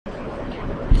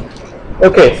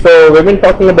Okay, so we've been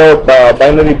talking about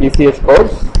binary BCH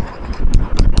codes.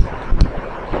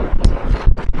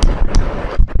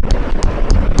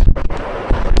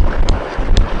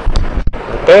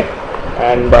 Okay,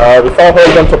 and we saw a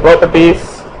whole bunch of properties.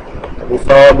 We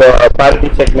saw the parity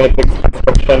check matrix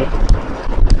construction.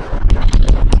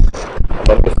 And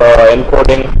then we saw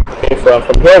encoding. Okay, so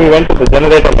from here we went to the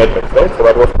generator matrix, right? So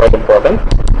that was quite important.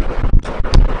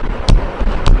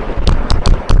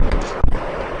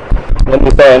 Then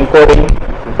we saw encoding.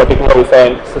 In particular, we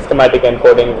saw systematic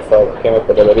encoding. We came up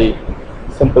with a very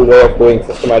simple way of doing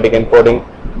systematic encoding.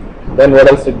 Then what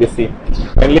else did we see?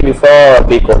 Finally, we saw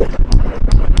decoding.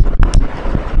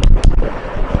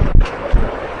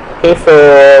 Okay,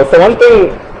 so one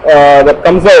thing that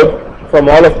comes out from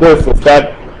all of this is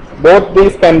that both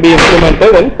these can be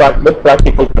implemented in with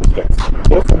practical constraints.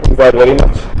 Okay, so these are very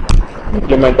much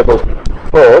implementable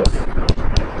codes.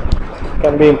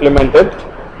 Can be implemented.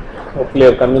 Hopefully,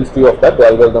 I've convinced you of that. The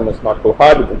algorithm is not too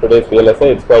hard. In today's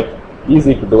VLSI, it's quite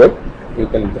easy to do it. You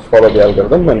can just follow the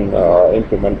algorithm and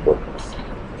implement code.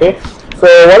 Okay. So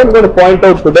what I'm going to point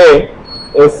out today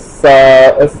is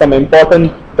some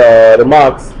important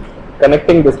remarks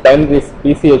connecting this binary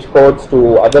BCH codes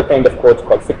to other kind of codes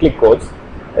called cyclic codes.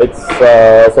 It's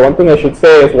so one thing I should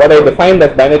say is what I defined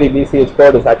as binary BCH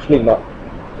code is actually not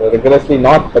rigorously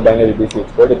not the binary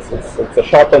BCH code. It's a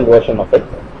shortened version of it.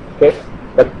 Okay.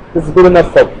 But this is good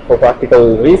enough for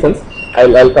practical reasons.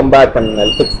 I'll come back and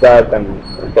I'll fix that and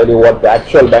tell you what the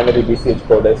actual binary BCH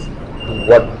code is.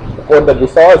 What the code that we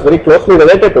saw is very closely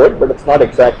related to it, but it's not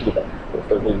exactly that.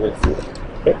 So we will see that.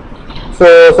 Okay.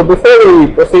 So before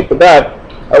we proceed to that,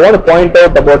 I want to point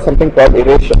out about something called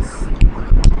erasures.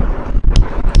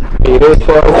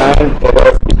 Erasures and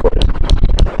errors decoding.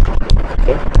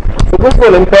 Okay. So this is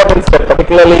an important step,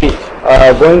 particularly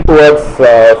going towards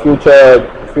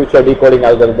future decoding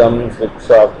algorithms, which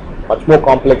are much more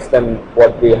complex than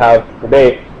what we have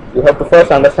today. You have to first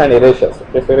understand erasures.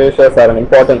 Okay, so erasures are an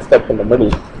important step in the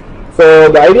middle. So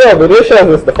the idea of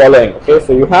erasures is the following. Okay,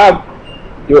 so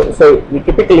you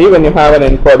typically when you have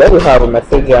an encoder, you have a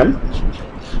message M,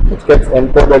 which gets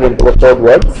encoded into a code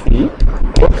word C.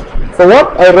 Okay. So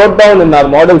what I wrote down in our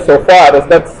model so far is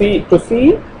that to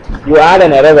C you add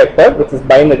an error vector which is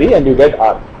binary and you get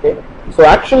R. Okay. So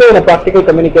actually in a practical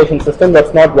communication system,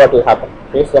 that's not what will happen.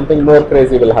 Okay, something more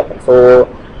crazy will happen. So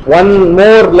one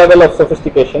more level of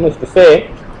sophistication is to say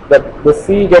that the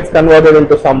C gets converted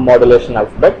into some modulation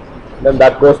alphabet, then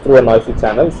that goes through a noisy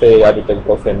channel, say additive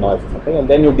cosine noise or something, and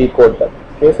then you decode that.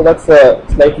 Okay, so that's a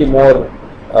slightly more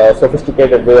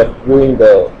sophisticated way of viewing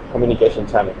the communication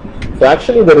channel. So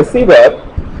actually the receiver,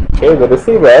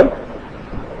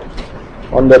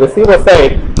 on the receiver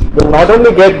side, will not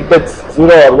only get bits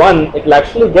 0 or 1, it will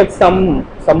actually get some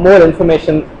more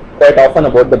information quite often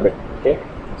about the bit. Okay.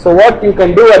 So what you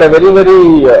can do at a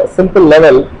very simple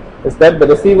level is that the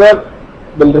receiver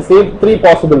will receive three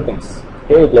possible things.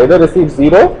 Okay. It will either receive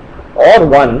 0 or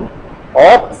 1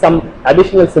 or some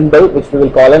additional symbol which we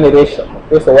will call an erasure.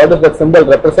 Okay. So what does that symbol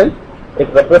represent? It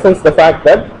represents the fact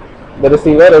that the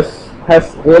receiver is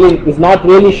not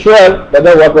really sure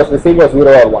whether what was received was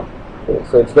 0 or 1. Okay,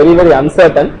 so it's very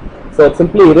uncertain. So it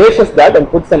simply erases that and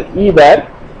puts an E there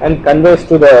and conveys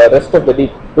to the rest of the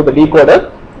decoder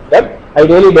that I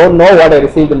really don't know what I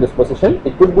received in this position.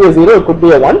 It could be a 0, it could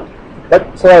be a 1,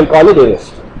 but so I'll call it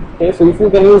erased. Okay, so if you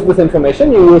can use this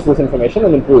information, you use this information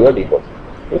and improve your decode.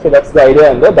 Okay, so that's the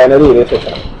idea in the binary erasure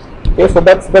channel. Okay, so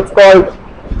that's called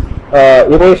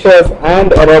erasures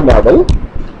and error model.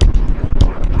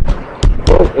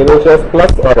 Okay, erasures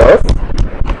plus errors.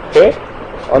 Okay.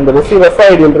 On the receiver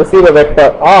side, you will receive a vector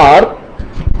R.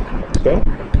 Okay.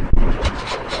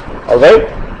 Alright.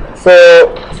 So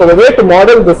the way to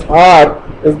model this R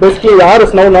is basically R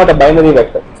is now not a binary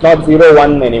vector. It's not 0,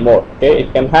 1 anymore. Okay.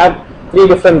 It can have three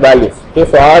different values. Okay.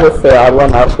 So R is say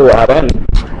R1, R2, Rn.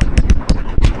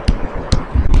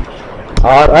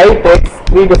 Ri takes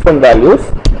three different values.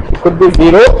 It could be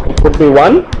 0, it could be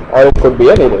 1, or it could be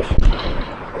an erasure.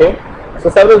 Okay. So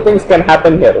several things can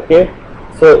happen here. Okay.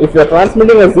 So if you are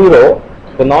transmitting a 0,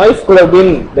 the noise could have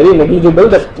been very negligible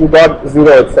that you got 0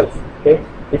 itself. Okay.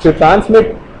 If you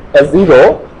transmit a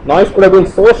 0, noise could have been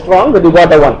so strong that you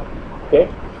got a 1. Okay.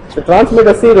 So transmit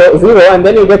a 0 and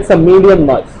then you get some medium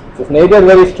noise. It's neither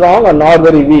very strong or not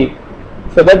very weak,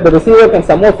 so that the receiver can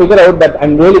somehow figure out that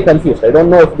I'm really confused. I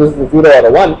don't know if this is a 0 or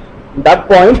a 1. At that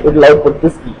point, it will output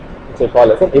this E, which I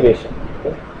call as an erasure.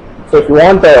 Okay. So if you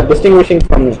want distinguishing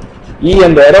from E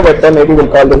and the error vector, maybe we'll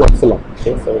call this epsilon.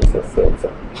 Okay, so it's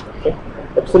okay.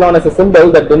 Epsilon is a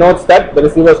symbol that denotes that the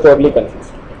receiver is totally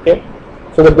confused. Okay,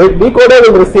 so the decoder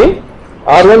will receive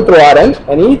R1 through Rn,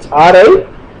 and each Ri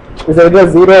is either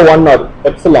 0, 1 or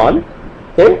epsilon.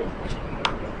 Okay,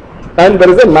 and there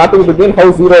is a mapping between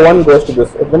how 0, 1 goes to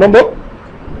this. Remember,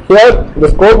 here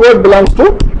this code word belongs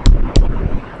to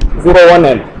 0, 1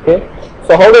 n. Okay,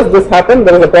 so how does this happen?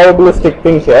 There is a probabilistic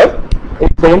thing here.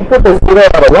 If the input is 0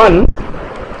 or 1,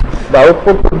 the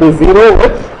output could be 0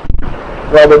 with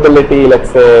probability, let's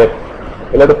say,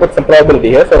 we'll have to put some probability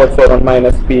here, so let's say 1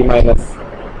 minus p minus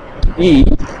e,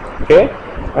 okay,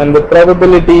 and with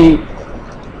probability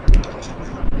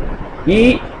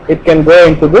e, it can go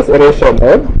into this erasure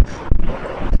mode,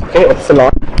 okay,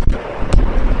 epsilon,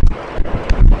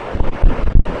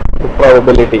 with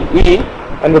probability e,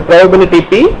 and with probability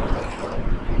p,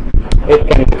 it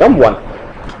can become 1,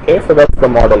 okay, so that's the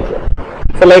model here.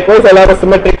 So likewise, I'll have a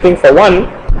symmetric thing for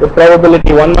 1, with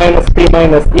probability 1 minus p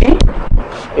minus e,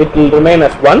 it will remain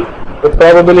as 1. With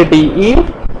probability e,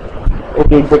 it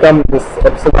will become this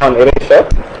epsilon erasure,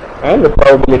 and with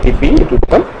probability p, it will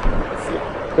become c.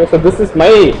 Okay, so this is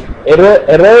my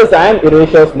errors and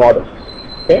erasures model.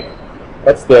 Okay,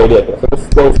 that's the idea here. So this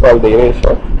is called the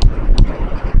erasure.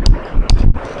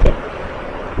 Okay.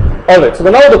 Alright, so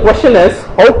now the question is,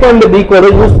 how can the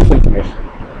decoder use this information?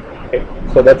 Okay,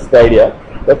 so that's the idea.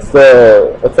 That's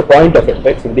the point of it,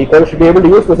 right? So the decoder should be able to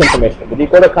use this information. If the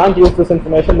decoder can't use this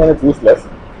information, then it's useless.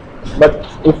 But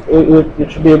if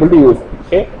it should be able to use it.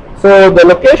 Okay. So the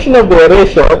location of the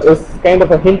erasure is kind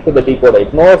of a hint to the decoder.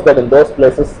 It knows that in those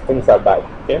places things are bad.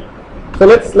 Okay. So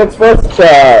let's first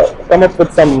come up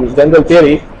with some general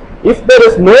theory. If there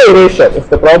is no erasure, if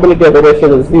the probability of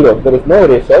erasure is 0, if there is no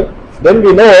erasure, then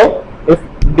we know if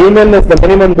dmin is the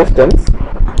minimum distance,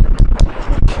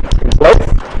 implies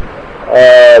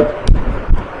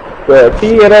the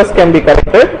t errors can be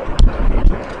corrected,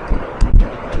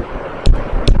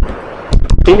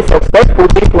 t such that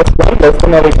 2t plus 1 less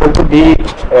than or equal to d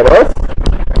errors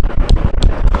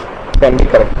can be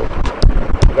corrected,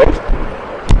 right?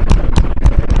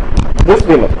 This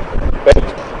we know, right?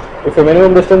 If the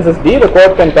minimum distance is d, the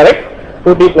code can correct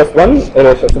 2t plus 1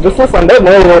 erasure. So this is under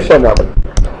no erasure model.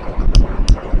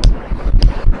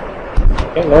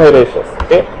 Okay, no erasures.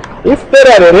 Okay. If there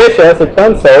are erasures, it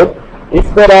turns out,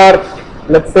 if there are,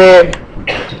 let's say,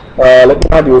 let me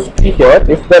not use t here,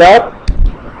 if there are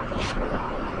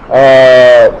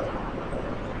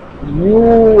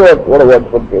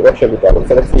what shall we call it?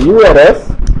 So let's say u errors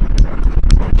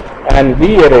and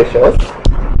v erasures.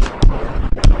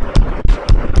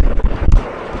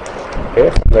 Okay,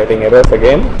 so I'm writing errors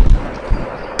again.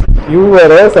 U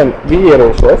errors and v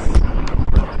erasures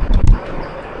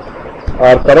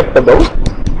are correctable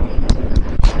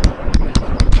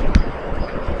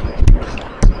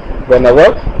whenever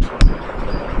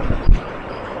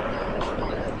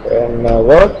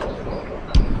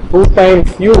 2 times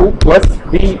u plus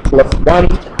v plus 1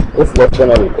 is less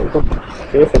than or equal to.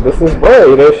 Okay, so this is the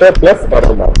erasure plus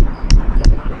error model.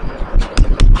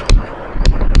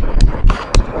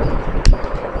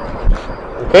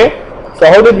 Okay, so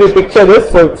how did we picture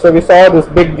this? So we saw this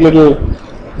big little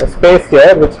space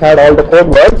here which had all the code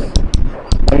words,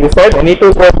 and we said any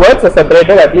two code words are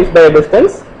separated at least by a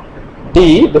distance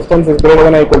d, distance is greater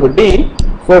than or equal to d.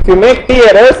 So if you make t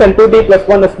errors and 2d plus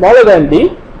 1 is smaller than d,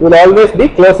 you will always be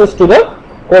closest to the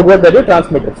code word that you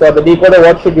transmitted. So the decoder,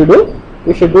 what should you do?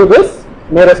 You should do this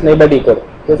nearest neighbor decoder.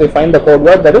 So you find the code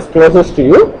word that is closest to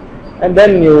you, and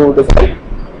then you decide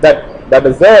that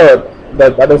is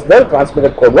the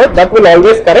transmitted code word that will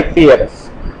always correct t errors.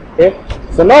 Okay.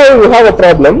 So now you have a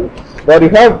problem where you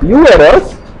have u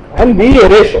errors and v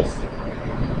erasures.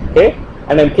 Okay.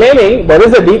 And I'm claiming there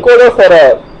is a decoder for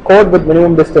a code with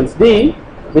minimum distance d,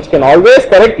 which can always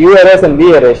correct u errors and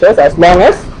v erasures as long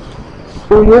as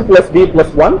 2u plus v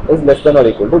plus 1 is less than or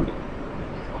equal to d.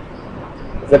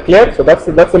 Is that clear? So that's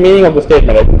the meaning of the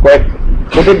statement. I didn't quite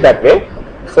put it that way.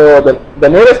 So the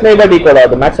nearest neighbor decoder,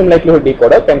 the maximum likelihood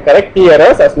decoder, can correct t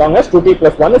errors as long as 2t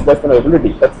plus 1 is less than or equal to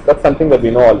d. That's something that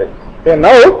we know already. Okay,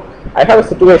 now I have a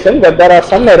situation where there are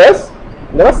some errors,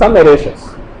 there are some erasures.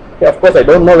 Okay, of course, I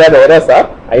don't know where the errors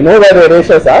are. I know where the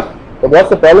erasures are, but what's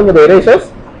the problem with the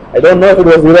erasures? I don't know if it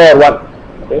was 0 or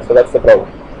 1. Okay, so that's the problem.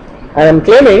 And I'm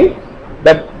claiming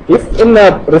that if in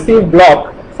a received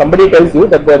block somebody tells you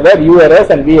that there were u errors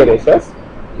and v erasures,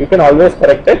 you can always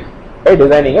correct it by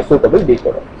designing a suitable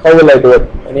decoder. How will I do it?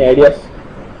 Any ideas?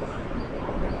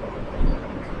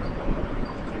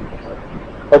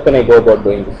 How can I go about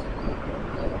doing this?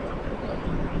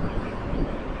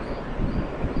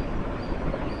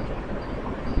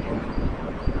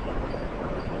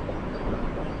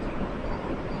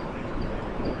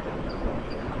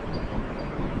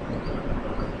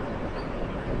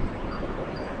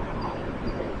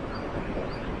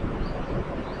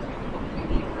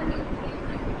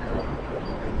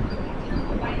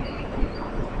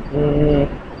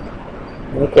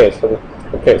 So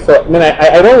I mean,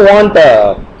 I don't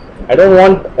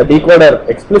want a decoder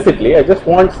explicitly. I just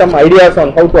want some ideas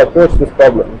on how to approach this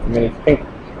problem. I mean, if you think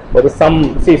there is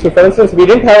some, so for instance, we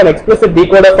didn't have an explicit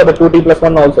decoder for the 2t plus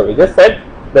 1 also. We just said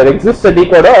there exists a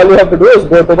decoder. All you have to do is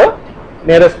go to the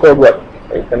nearest code word,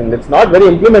 right? And it's not very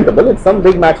implementable. It's some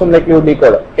big maximum likelihood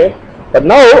decoder. Okay. But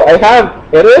now I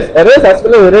have arrays as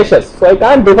well as erasures. So I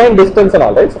can't define distance and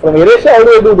all, right? So from erasure, how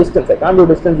do I do distance? I can't do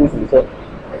distance easily. So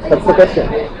that's the question.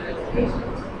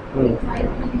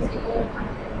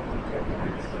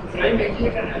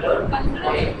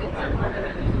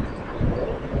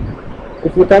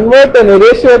 If you convert an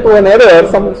erasure to an error,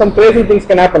 some crazy things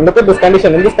can happen. Look at this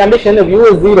condition. In this condition, if u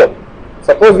is 0,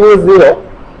 suppose u is 0,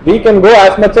 we can go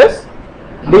as much as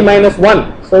d minus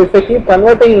 1. So if I keep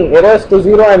converting errors to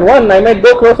 0 and 1, I might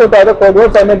go closer to other code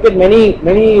words. I might get many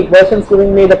versions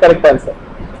giving me the correct answer,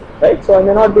 right? So I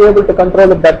may not be able to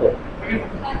control it that way.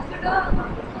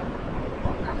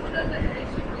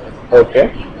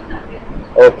 Okay.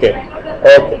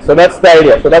 So that's the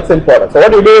idea. So that's important. So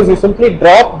what you do is you simply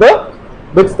drop the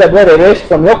bits that were erased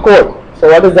from your code. So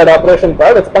what is that operation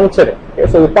called? It's puncturing. Okay.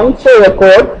 So you puncture your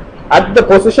code at the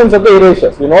positions of the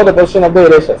erasures. You know the position of the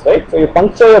erasures, right? So you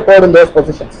puncture your code in those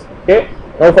positions. Okay.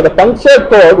 Now for the punctured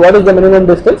code, what is the minimum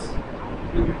distance?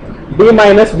 D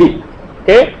minus V.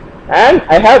 Okay. And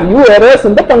I have U errors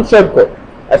in the punctured code.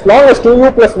 As long as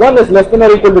 2U plus 1 is less than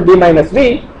or equal to D minus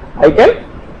V, I can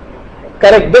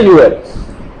correct the U errors.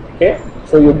 Okay.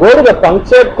 So you go to the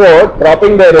punctured code,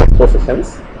 dropping the errors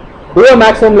positions, do a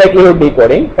maximum likelihood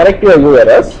decoding, correct your U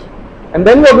errors, and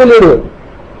then what will you do?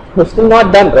 You're still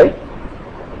not done, right?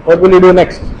 What will you do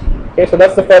next? Okay, so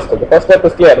that's the first step. The first step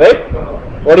is clear, right?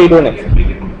 What do you do next?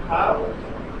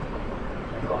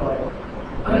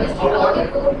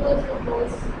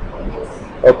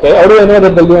 Okay, how do I know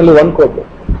that there will be only one code word?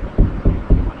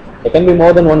 There can be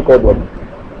more than one code word.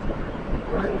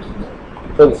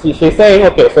 So she's saying,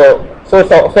 okay, so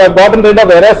I've gotten rid of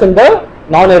errors in the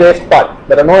non-erased part.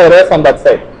 There are no errors on that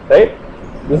side, right?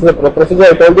 This is the procedure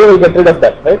I told you. We'll get rid of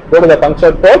that, right? Go to the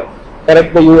punctured code,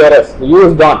 correct the U errors. The U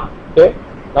is gone. Okay.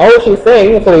 Now she's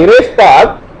saying for the erased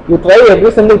part, you try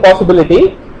every single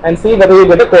possibility and see whether you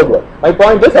get a code word. My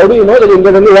point is, how do you know that you will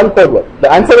get only one code word?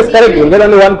 The answer is correct. You will get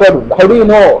only one code word. How do you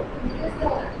know?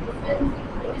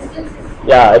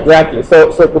 Yeah, exactly.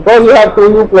 So because you have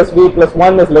 2U plus V plus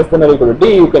 1 is less than or equal to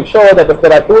D, you can show that if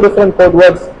there are two different code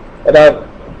words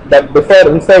that differ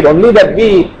inside only that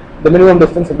V, the minimum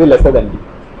distance will be lesser than D.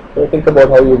 So think about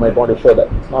how you might want to show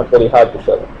that. It's not very hard to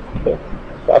show that. Okay.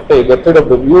 So after you get rid of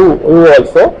the U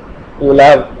also, you will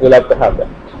have to have that.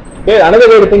 Okay. Another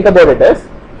way to think about it is,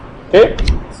 okay.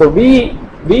 So V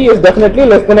is definitely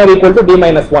less than or equal to D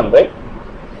minus 1, right?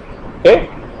 Okay.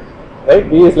 Right.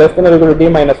 V is less than or equal to D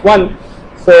minus 1.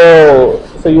 So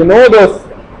you know those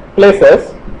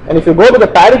places, and if you go to the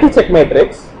parity check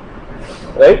matrix,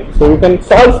 right, so you can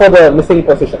solve for the missing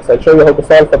positions. I'll show you how to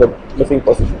solve for the missing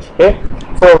positions. Okay,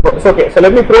 so okay. So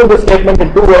let me prove this statement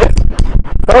in two ways.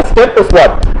 First step is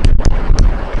what?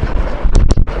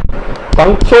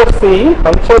 Puncture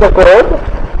the code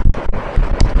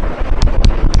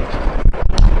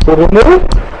to remove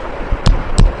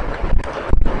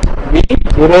the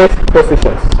erased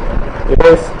positions.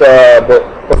 The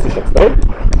positions, right?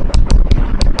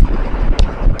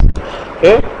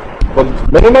 Okay. The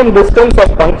minimum distance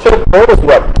of punctured code is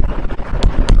what?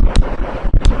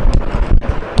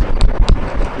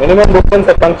 Minimum distance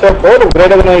of punctured code is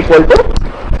greater than or equal to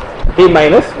D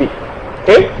minus V.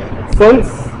 Okay. Since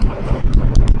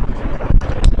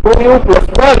 2U plus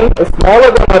 1 is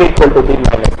smaller than or equal to D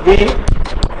minus V,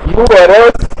 U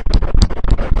errors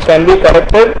can be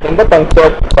corrected in the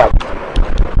punctured part.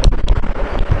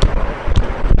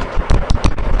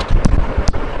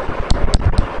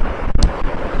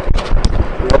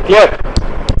 Clear?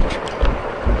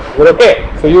 You're okay?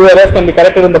 So U errors can be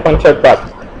corrected in the punctured part.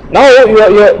 Now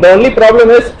the only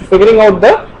problem is figuring out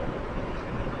the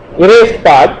erased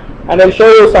part, and I'll show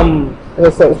you some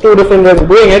two different ways of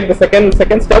doing it. The second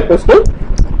step is to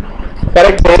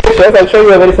correct the erasures. I'll show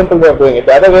you a very simple way of doing it.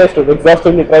 The other way is to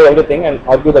exhaustively try everything and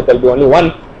argue that there will be only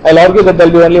one. I'll argue that there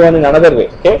will be only one in another way.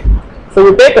 Okay. So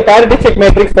you take a parity check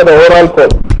matrix for the overall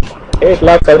code. Okay. It will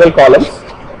have several columns.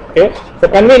 Okay. For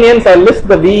convenience, I'll list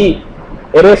the V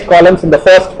erased columns in the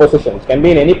first position. It can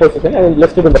be in any position, and I'll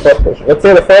list it in the first position. Let's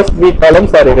say the first V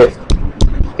columns are erased.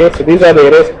 Okay, so these are the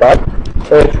erased part.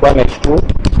 So H1, H2,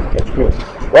 H mu.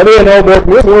 What do you know about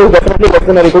mu? Mu is definitely less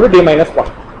than or equal to D minus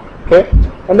 1. Okay,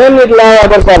 and then it will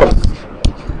have other columns.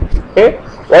 Okay,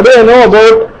 what do I know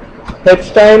about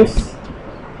H times?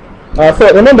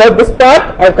 So remember, this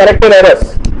part I have corrected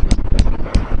errors.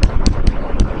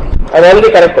 I've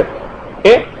already corrected.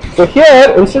 Okay. So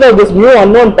here, instead of this mu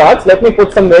unknown parts, let me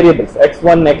put some variables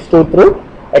x1, x2 through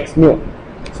x mu.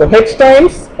 So h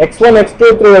times x1,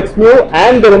 x2 through x mu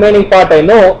and the remaining part I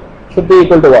know should be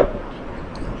equal to what?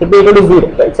 Should be equal to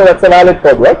 0, right? So that's a valid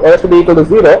code word, or should be equal to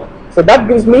 0. So that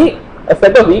gives me a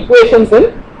set of equations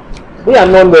in the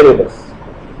unknown variables,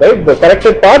 right? The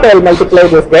corrected part I will multiply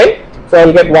this guy, so I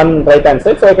will get one right hand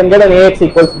side, so I can get an Ax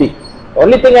equals B. The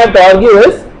only thing I have to argue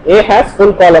is A has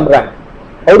full column rank.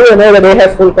 How do you know that A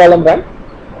has full column rank?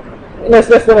 It's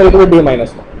less than or equal to D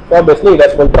minus 1. So obviously it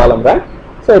has full column rank,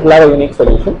 so it will have a unique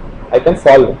solution. I can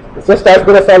solve it. It's just as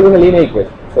good as solving a linear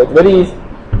equation. So it's very easy.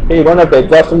 Okay, you don't have to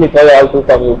exhaustively try all two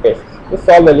commute cases. Just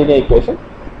solve the linear equation.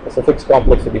 There's a fixed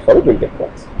complexity for it, we'll get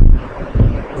points.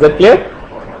 Is that clear?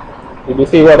 Did you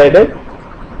see what I did?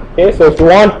 Okay, so if you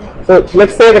want, so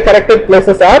let's say the corrected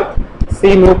places are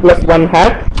C mu plus 1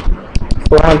 hat,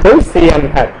 so on to C n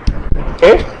hat.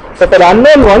 Okay, so for the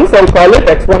unknown ones, I'll call it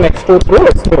x1, x2 through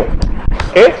x mu.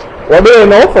 Okay, what do I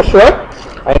know for sure?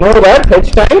 I know that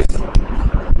h times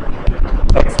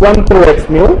x1 through x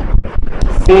mu,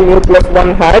 C mu plus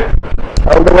 1 hat,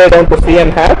 all the way down to C n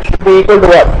hat should be equal to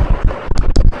what?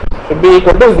 Should be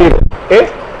equal to 0. Okay,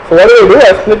 so what do?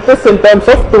 I split this in terms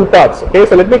of two parts. Okay,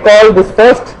 so let me call this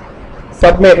first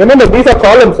submatrix. Remember, these are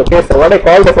columns. Okay, so what I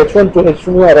called as h1 to h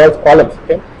mu are all columns.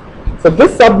 Okay, so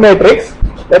this submatrix,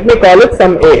 let me call it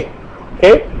some A.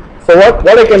 Okay, so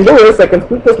what I can do is I can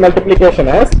split this multiplication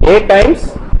as A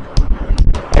times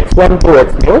x1 to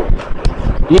x mu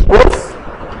equals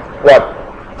what?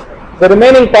 The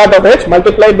remaining part of h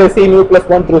multiplied by C mu plus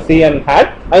 1 through C n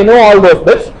hat. I know all those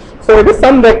bits. So it is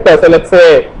some vector. So let's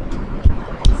say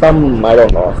some, I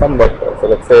don't know, some vector. So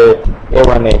let's say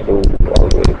a1, a2, all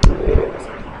the way to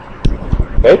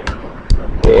a, right?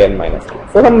 An minus 2.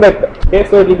 So some vector. Okay,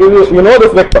 so it will give you, you know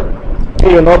this vector.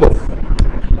 Okay, you know this.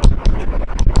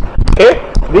 Okay,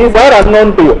 these are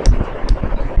unknown to you.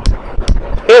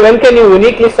 Okay, when can you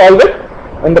uniquely solve it?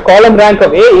 When the column rank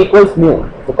of A equals mu.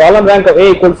 If the column rank of A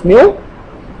equals mu,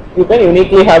 you can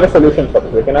uniquely have a solution for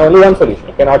this. You can have only one solution.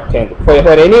 You cannot change it. So for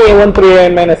any a1 through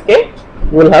an minus k,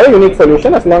 you will have a unique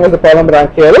solution as long as the column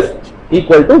rank here is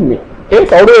equal to mu. Okay,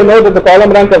 so how do you know that the column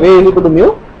rank of A is equal to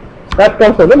mu? That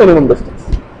comes from the minimum distance.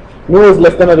 Mu is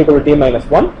less than or equal to t minus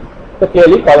 1. So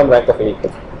clearly column rank of A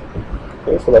equals.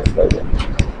 Okay, so that's the idea.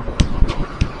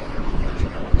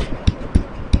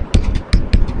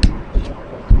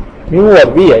 Mu or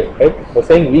V, right? We're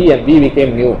saying V and V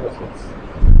became mu.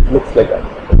 Looks like that.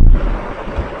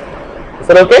 Is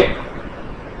that okay?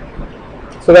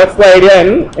 So that's the idea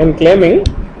in claiming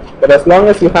that as long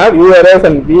as you have U errors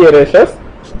and V erasures,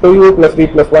 2U plus V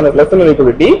plus 1 is less than or equal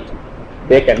to D,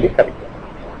 they can be corrected.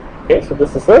 Okay, so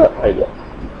this is the idea.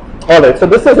 Alright, so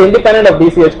this is independent of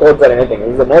DCH codes or anything.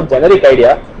 This is a more generic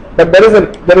idea, but there is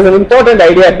an important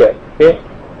idea here. Okay,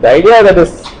 the idea that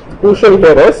is crucial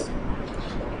here is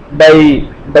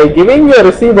by giving your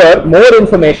receiver more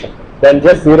information than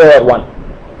just 0 or 1,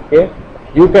 okay,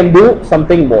 you can do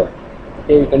something more.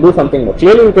 Okay, you can do something more.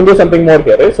 Clearly, you can do something more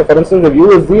here. Right? So, for instance, if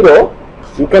U is 0,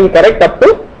 you can correct up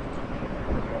to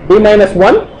D minus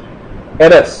 1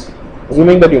 errors,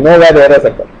 assuming that you know where the errors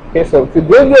occur. Okay, so if you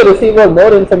give your receiver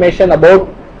more information about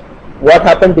what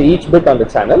happened to each bit on the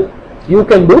channel, you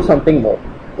can do something more.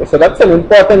 Okay, so that's an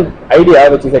important idea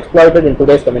which is exploited in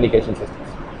today's communication systems.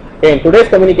 Okay, in today's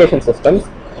communication systems,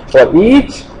 for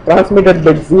each transmitted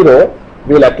bit 0,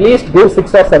 we will at least give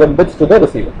 6 or 7 bits to the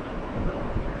receiver.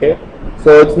 Okay,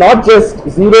 so it's not just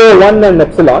 0, 1 and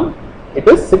epsilon, it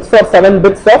is 6 or 7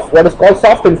 bits of what is called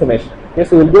soft information. Okay,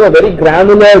 so we'll give a very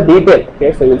granular detail.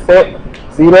 Okay, so you'll say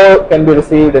 0 can be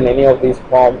received in any of these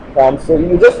forms. So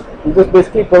you just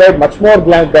basically provide much more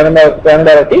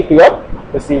granularity to your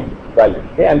received value.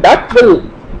 Okay, and that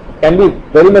can be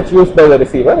very much used by the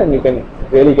receiver, and you can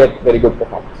really get very good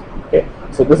performance. Okay,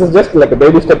 so this is just like a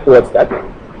baby step towards that.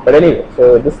 But anyway,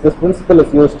 so this principle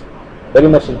is used very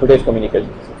much in today's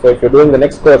communication. So if you're doing the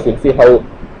next course, you'll see how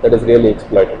that is really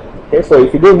exploited. Okay, so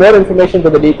if you give more information to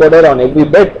the decoder on every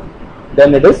bit,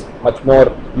 then it is much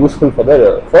more useful for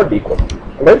decoding.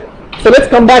 Alright, so let's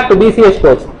come back to DCH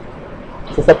codes.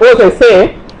 So suppose I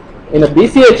say in a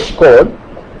DCH code,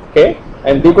 okay,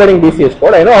 I'm decoding DCH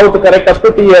code, I know how to correct up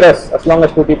to t errors as long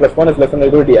as 2t plus 1 is less than or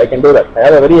equal to d. I can do that. I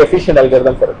have a very efficient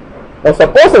algorithm for it. Now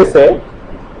suppose I say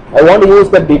I want to use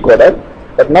that decoder,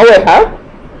 but now I have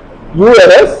U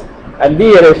errors and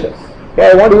V erasures.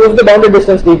 Okay, I want to use the bounded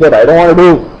distance decoder. I don't want to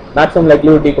do maximum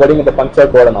likelihood decoding with the puncture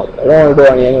code and all that. I don't want to do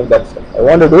any of that stuff. I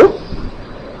want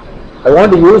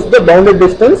to use the bounded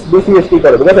distance DCH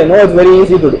decoder because I know it's very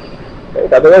easy to do.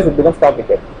 Right? Otherwise it becomes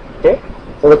complicated. Okay.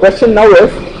 So the question now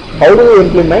is, how do you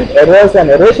implement errors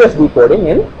and erasures decoding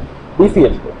in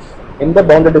BCH codes? In the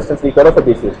bounded distance decoder for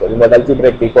BCH code, in the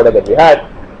algebraic decoder that we had,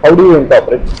 how do you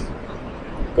interpret this?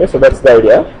 Okay, so that's the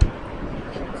idea.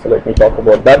 So let me talk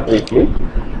about that briefly.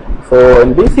 So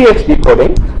in BCH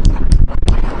decoding,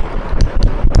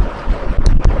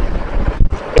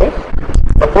 okay,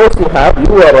 suppose you have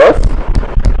U errors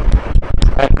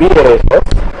and B erasures,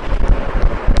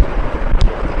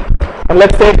 and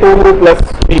let's say 2 plus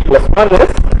B plus 1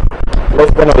 is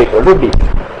less than or equal to D.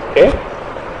 Okay,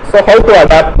 so how to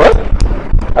adapt the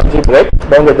algebraic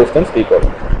bounded distance decoder?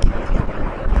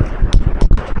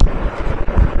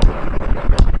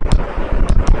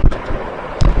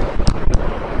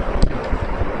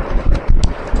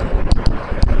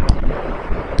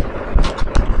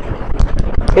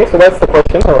 Okay, so that's the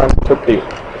question I want to put to you.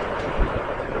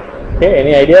 Okay,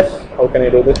 any ideas? How can I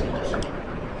do this?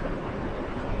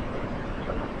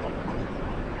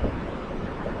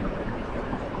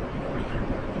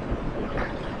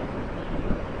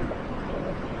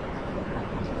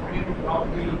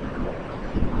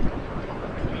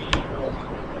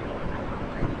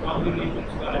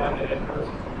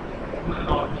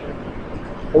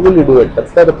 How will you do it?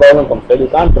 That's where the problem comes, right? You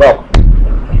can't drop.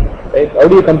 Right? How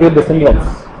do you compute the syndromes?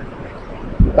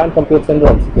 You can't compute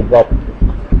syndromes if you drop.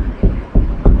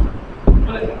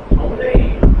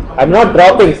 I'm not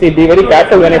dropping. See, be very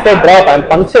careful. When I say drop, I'm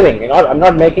puncturing. You know, I'm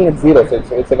not making it zero. So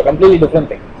it's a completely different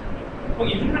thing.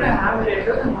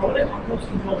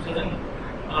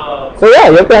 So yeah,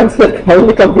 you have to answer how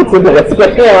many compute syndromes. That's the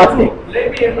question I'm asking.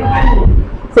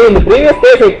 See, in the previous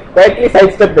case, I correctly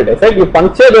sidestepped it. I said you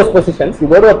puncture those positions, you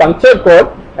go to a punctured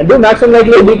code and do maximum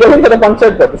likelihood decoding for the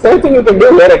punctured code. The same thing you can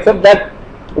do here, except that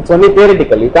it's only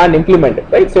theoretical. You can't implement it,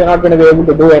 right? So you're not going to be able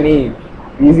to do any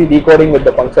easy decoding with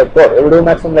the punctured code. You will do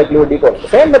maximum likelihood decoding. The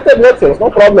same method works here. There's no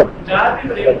problem. That we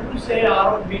were able to say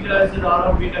R of beta is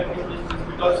R of beta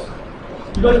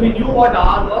because we knew what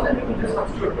R was and we could just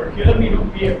substitute. But here we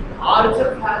don't. R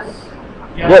itself has.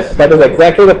 Yes, that is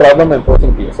exactly the problem I'm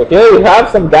posing to you. So here you have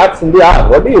some gaps in the R.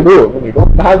 What do you do when you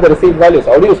don't have the received values?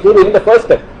 How do you do it in the first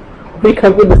step? We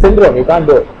compute the syndrome, you can't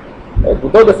do it.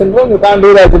 Without the syndrome, you can't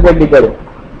do the algebraic decoding.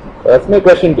 So that's my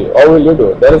question to you. How will you do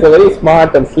it? There is a very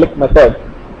smart and slick method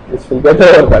which will get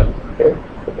over that. Okay?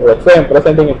 So that's why I'm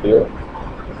presenting it to you.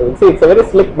 So you'll see it's a very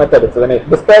slick method. It's when I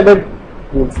describe it,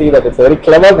 you'll see that it's a very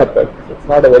clever method. It's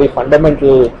not a very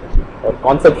fundamental or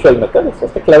conceptual method, it's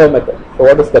just a clever method. So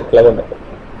what is that clever method?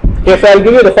 Okay, so I'll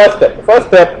give you the first step. The first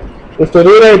step is to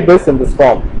rewrite this in this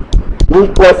form. U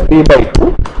plus B by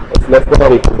 2 is less than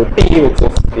or equal to T, which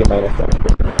is T minus 1.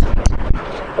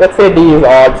 Let's say D is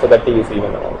odd, so that T is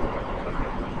even or odd.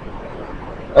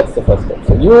 That's the first step.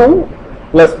 So U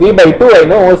plus B by 2 I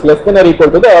know is less than or equal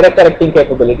to the error correcting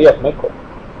capability of my code.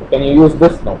 So can you use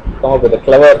this now? Come up with a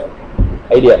clever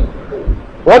idea.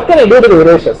 What can I do to the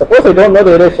erasures? Suppose I don't know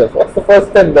the erasures. What's the first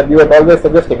step that you are always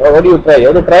suggesting? Or what do you try?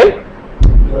 You have to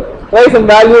try some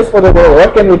values for the code.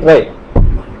 What can we try?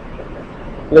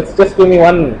 Let's just give me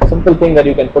one simple thing that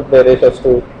you can put the erasures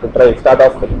to try. Start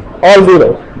off with all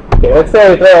 0. Okay, let's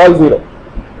say I try all 0.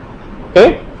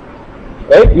 Okay,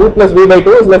 right? U plus B by 2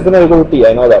 is less than or equal to T.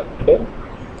 I know that. Okay,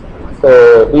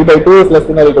 so B by 2 is less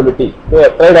than or equal to T. Okay, I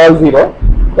tried all 0.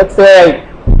 Let's say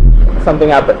something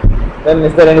happened. Then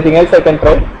is there anything else I can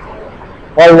try?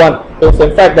 All 1. Okay, so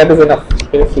in fact that is enough.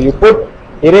 Okay, so you put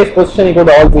erase position equal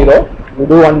to all 0, you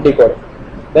do one decoding.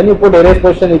 Then you put erase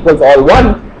position equals all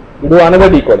 1, you do another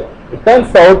decoding. It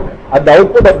turns out at the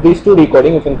output of these two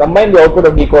decoding, you can combine the output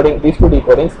of decoding these two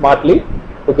decoding smartly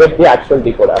to get the actual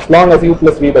decoder, as long as U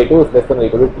plus V by 2 is less than or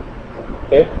equal to T.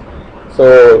 Okay,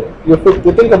 so you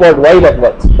think about why that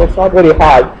works. So it's not very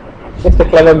hard, just a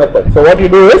clever method. So what you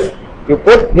do is you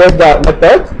put, here's the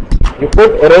method. You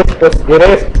put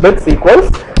erase bits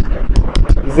equals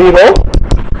 0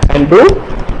 and do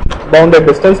bounded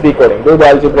distance decoding, do the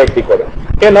algebraic decoding.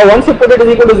 Okay, now once you put it is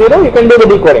equal to 0, you can do the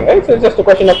decoding, right? So it's just a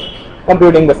question of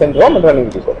computing the syndrome and running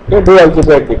the decoding. Okay, do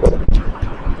algebraic decoding.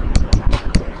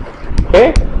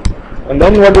 Okay, and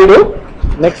then what do you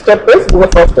do? Next step is do the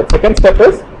first step. Second step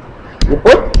is you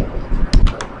put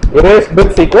erase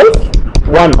bits equals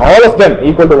 1, all of them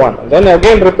equal to 1. And then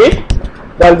again repeat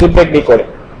the algebraic decoding.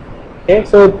 Okay,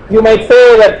 so you might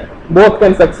say that both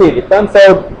can succeed. It turns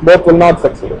out both will not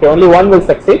succeed. Okay, only one will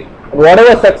succeed. And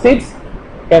whatever succeeds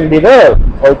can be the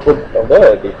output of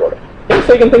the decoder. Okay,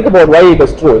 so you can think about why it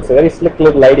is true. It's a very slick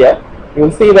little idea. You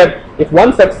will see that if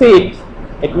one succeeds,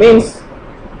 it means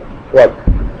what?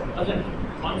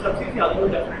 One succeeds, the other will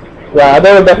definitely fail. Yeah,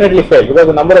 other will definitely fail because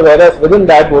the number of errors within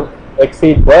that would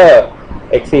exceed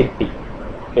T.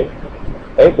 Okay,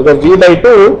 right? Because V by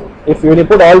 2, if you only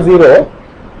put all 0,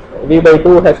 V by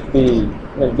 2 has to be,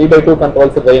 V by 2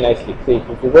 controls it very nicely. See,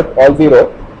 if you put all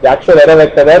 0, the actual error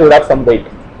vector there would have some weight.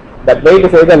 That weight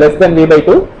is either less than V by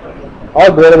 2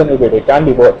 or greater than V by 2. It can't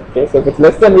be both. Okay, so if it's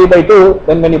less than V by 2,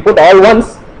 then when you put all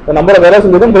ones, the number of errors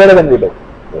will become greater than V by 2.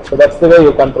 Okay, so that's the way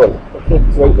you control it. Okay,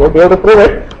 so you have to prove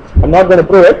it. I'm not going to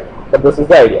prove it, but this is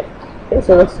the idea. Okay,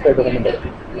 so let's try to remember it.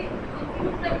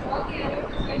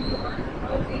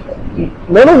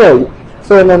 No.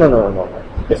 So no.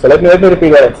 Okay, so let me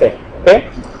repeat what I'm saying. Okay,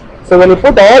 so when you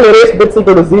put all erased bits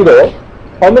equal to 0,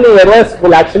 how many errors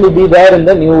will actually be there in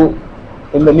the new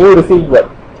received word?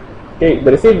 Okay,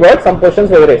 the received word, some portions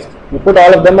were erased. You put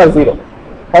all of them as 0.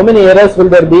 How many errors will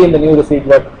there be in the new received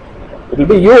word? It will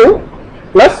be u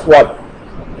plus what?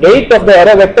 Weight of the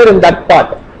error vector in that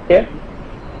part. Okay.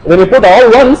 When you put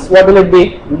all ones, what will it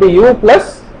be? It will be u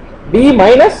plus b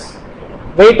minus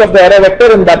weight of the error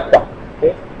vector in that part.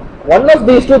 Okay. One of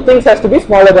these two things has to be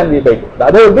smaller than v by 2. The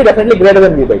other will be definitely greater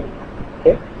than v by 2.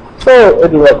 Okay. So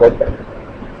it will work out better.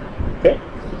 Okay.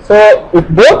 So if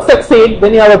both succeed,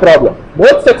 then you have a problem.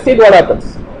 Both succeed, what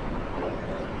happens?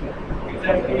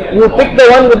 You pick the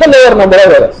one with the lower number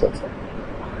of errors.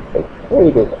 Okay. So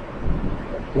you do that.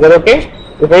 Is that okay?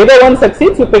 If either one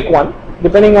succeeds, you pick one.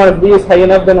 Depending on if V is high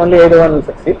enough, then only either one will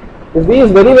succeed. If V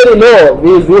is very low, V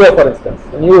is 0 for instance,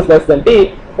 and U is less than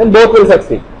T, then both will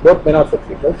succeed. Both may not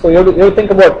succeed. Right? So you have to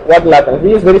think about what will happen. If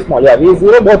V is very small, yeah, V is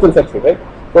 0, both will succeed. Right?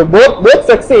 So both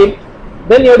succeed,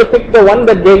 then you have to pick the one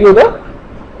that gave you the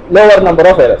lower number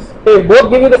of errors. Okay, if both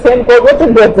give you the same code word,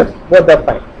 then both are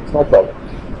fine. It's no problem.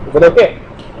 Is it okay?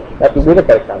 That will be the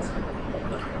correct answer.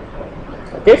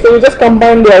 Okay, so you just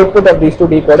combine the output of these two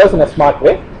decoders in a smart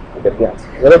way to get the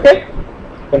answer. Is that okay?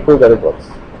 You can prove that it works.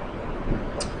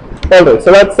 Alright,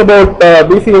 so that's about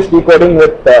BCH decoding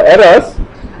with errors.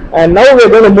 And now we're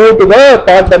going to move to the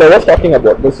part that I was talking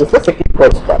about. This is the cyclic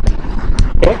codes part.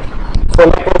 Okay, so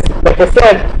like I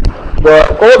said, the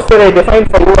codes that I defined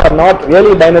for you are not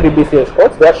really binary BCH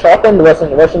codes. They are shortened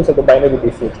versions of the binary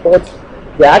BCH codes.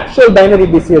 The actual binary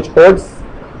BCH codes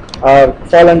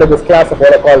fall under this class of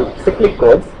what are called cyclic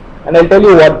codes, and I'll tell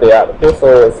you what they are. Okay,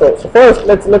 so first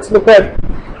let's look at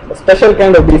a special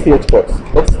kind of BCH codes.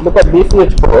 Let's look at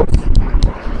BCH codes,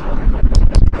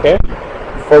 okay,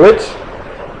 for which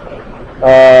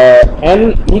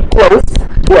n equals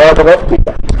the order of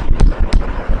beta.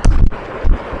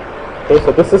 Okay,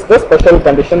 so this is the special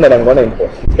condition that I'm going to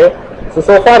impose. Okay,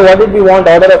 so far what did we want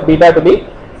order of beta to be?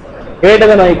 Greater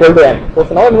than or equal to n. So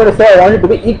now I'm going to say I want it to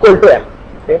be equal to n.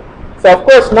 Okay, so of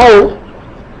course now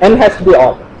n has to be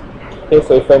odd. Okay,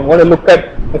 so if I'm going to look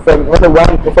at if I'm going to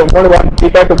want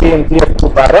beta to be in G of 2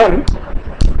 power m,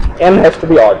 n has to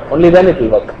be odd. Only then it will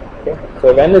work. Okay, so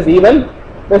if n is even,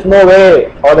 there's no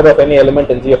way order of any element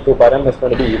in G of 2 power m is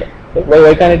going to be even. Okay,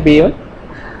 why can't it be even?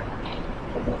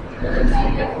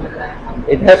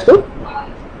 It has to.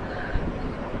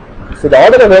 So the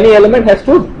order of any element has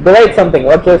to divide something.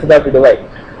 What choice does it have to divide?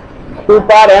 2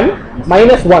 power m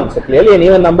minus 1. So clearly an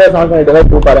even number is not going to divide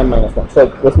 2 power m minus 1. So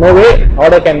there's no way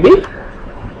order can be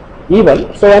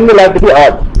even. So n will have to be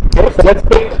odd. Okay, so let's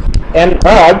pick n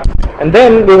odd, and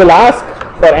then we will ask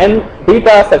for n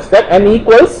beta such that n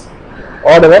equals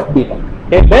order of beta.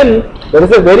 Okay, then there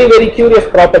is a very curious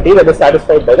property that is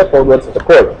satisfied by the code words of the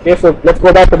code. Okay, so let's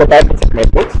go back to the parity check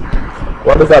matrix.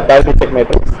 What is our parity check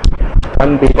matrix?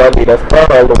 1 beta square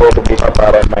all the way to beta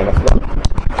power n minus 1.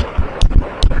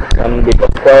 1 beta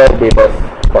square beta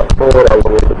 4 all the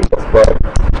way to beta square.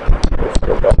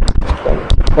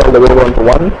 All the way down to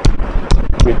 1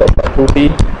 beta 2t.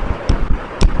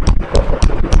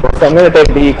 So I'm going to take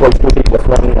d equals 2t plus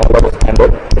 1 all of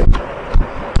standard.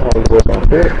 All the way down to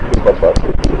beta bar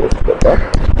 2t raised to the bar.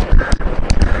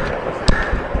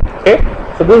 Okay,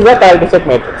 so this is the parity check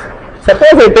matrix.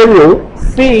 Suppose I tell you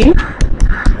C,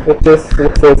 which is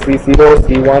let's say C0,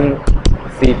 C1,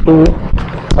 C2,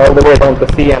 all the way down to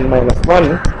Cn minus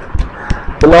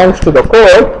 1 belongs to the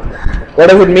code. What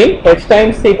does it mean? H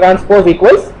times C transpose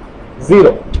equals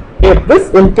 0. If this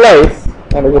implies,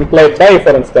 and is implied by,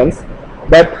 for instance,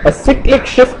 that a cyclic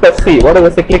shift of C, what is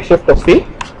a cyclic shift of C?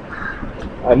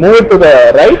 I move it to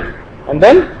the right and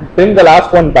then bring the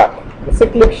last one back. The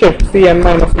cyclic shift Cn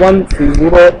minus 1,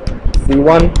 C0,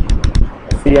 C1,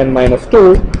 Cn minus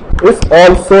 2 is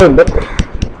also in the code.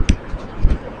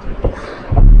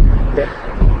 Okay.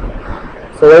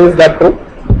 So why is that true?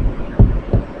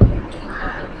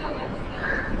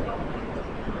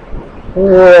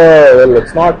 Well,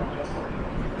 it's not a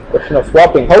question of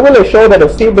swapping. How will I show that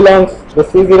if C belongs, the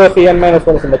C0, Cn minus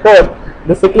 1 is in the code,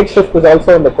 the cyclic shift is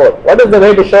also in the code? What is the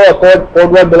way to show a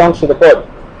code word belongs to the code?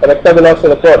 A vector belongs to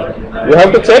the code. You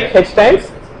have to check H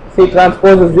times C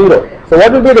transpose is 0. So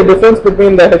what will be the difference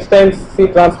between the H times C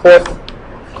transpose?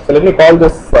 So let me call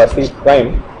this C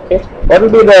prime. Okay. What will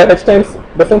be the H times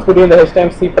difference between the H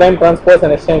times C prime transpose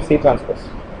and H times C transpose?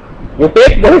 You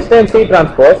take the H times C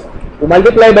transpose, you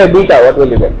multiply by beta, what will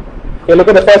you get? Okay, look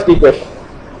at the first equation.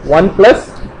 1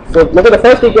 plus, so look at the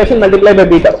first equation, multiply by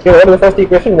beta. Okay, what is the first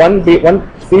equation? 1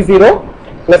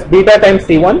 C0 plus beta times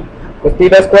C1 plus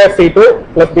beta square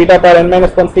C2 plus beta power n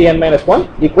minus 1 C n minus 1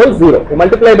 equals 0. You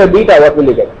multiply by beta, what will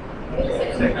you get?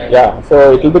 Yeah,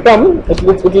 so it will become, it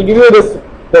will give you this,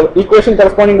 the equation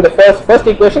corresponding to the first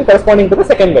equation corresponding to the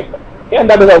second vector. Okay, and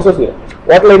that is also 0.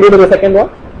 What will I do to the second one?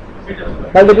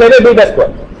 Multiply by beta square.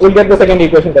 We will get the second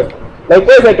equation corresponding.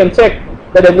 Likewise, I can check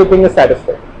that everything is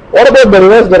satisfied. What about the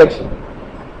reverse direction?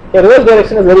 The reverse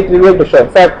direction is very trivial to show. In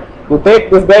fact, you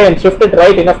take this guy and shift it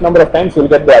right enough number of times, you will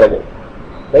get the other way.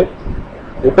 Right?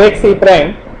 You take C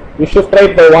prime, you shift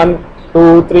right by 1,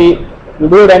 2, 3, you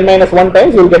do it n minus 1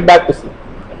 times, you will get back to C.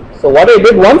 So what I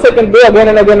did once, I can do again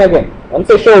and again and again. Once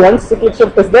I show once cyclic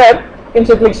shift is there, in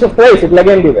cyclic shift twice, it will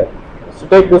again be there. So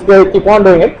take this guy, keep on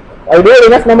doing it. I do it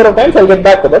enough number of times, I will get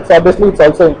back to that. So obviously it's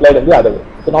also implied in the other way.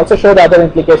 You can also show the other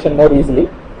implication more easily.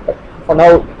 But for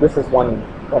now, this is one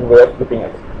way of looking at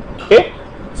it. Okay.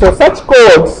 So such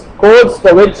codes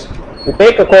for which you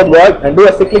take a code word and do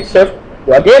a cyclic shift,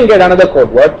 you again get another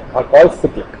code word, are called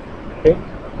cyclic. Okay.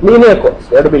 Linear codes,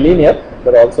 they have to be linear,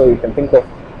 but also you can think of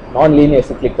non-linear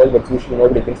cyclic codes, but usually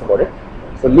nobody thinks about it.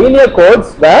 So linear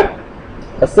codes where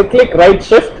a cyclic right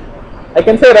shift, I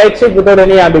can say right shift without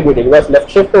any ambiguity because left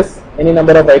shift is any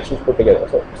number of right shifts put together.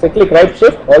 So cyclic right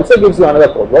shift also gives you another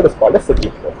code word, is called a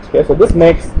cyclic code. Okay, so this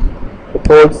makes the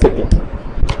code cyclic.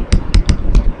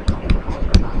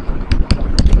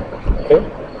 Okay.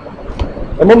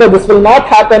 Remember, this will not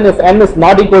happen if n is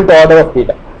not equal to order of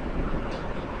beta.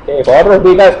 Okay, if order of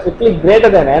beta is strictly greater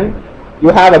than n, you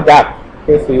have a gap.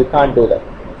 Okay, so you can't do that.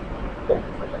 Okay.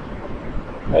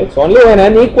 Right, so only when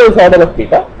n equals order of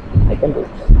beta, I can do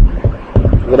this.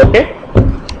 Is it okay?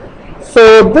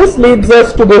 So this leads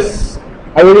us to this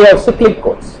idea of cyclic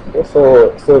codes. Okay,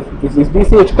 so these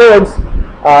BCH codes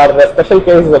are special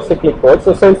cases of cyclic codes.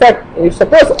 So in fact, if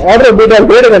suppose order of beta is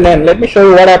greater than n, let me show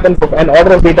you what happens if an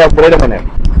order of beta is greater than n.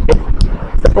 Okay.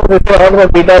 Suppose if the order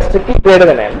of beta is strictly greater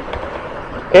than n.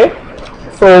 Okay.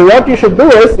 So what you should do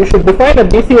is you should define a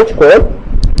BCH code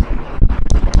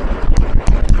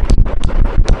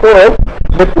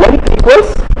with length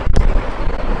equals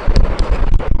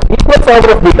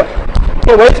order of beta.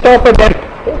 Okay, why stop at n?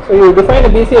 Okay, so you define a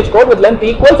BCH code with length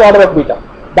equals order of beta.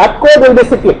 That code will be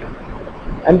cyclic.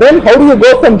 And then how do you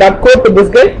go from that code to this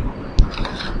guy?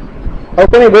 How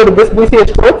can I go to this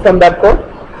BCH code from that code?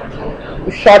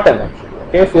 You shorten actually.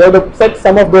 Okay, so you have to set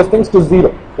some of those things to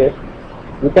 0. Okay,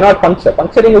 you cannot puncture.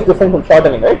 Puncturing is different from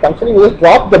shortening, right? Puncturing you just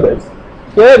drop the bits.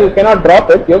 Here you cannot drop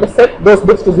it. You have to set those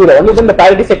bits to 0. Only then the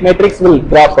parity check matrix will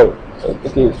drop out. So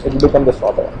it will become the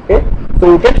shorter one. Okay,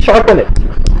 so you can shorten it.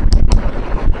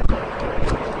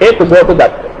 Okay, to go to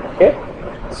that code. Okay,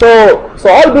 so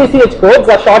all BCH codes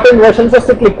are shortened versions of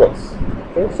cyclic codes.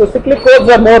 Okay, so cyclic codes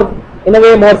are more, in a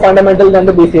way, more fundamental than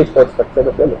the BCH code structure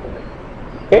that we are looking at.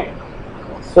 Okay,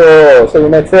 so you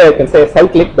might say I can say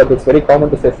cyclic, but it's very common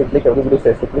to say cyclic. Everybody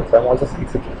says cyclic, so I'm also saying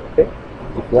cyclic. Okay,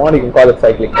 if you want, you can call it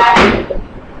cyclic.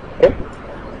 Okay,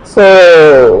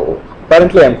 so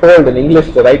currently I'm told in English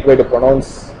the right way to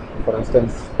pronounce, for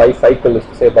instance, bicycle is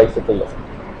to say bicycle.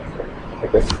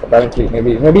 Because apparently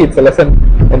maybe it's a lesson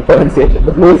in pronunciation,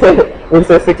 but we'll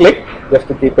say cyclic just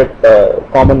to keep it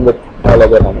common with all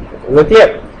other nomenclatures. Is it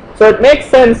clear? So it makes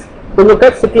sense to look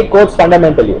at cyclic codes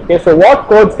fundamentally. Okay, so what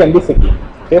codes can be cyclic?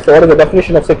 Okay, so what is the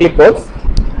definition of cyclic codes?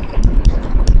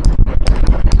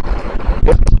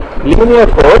 Okay. Linear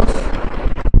codes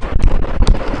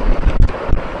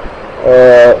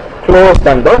closed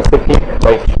under cyclic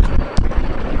right.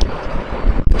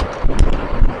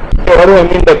 So what do I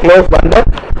mean by closed under?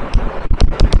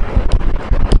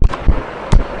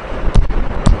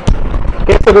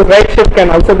 Okay, so this right shift can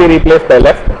also be replaced by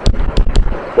left.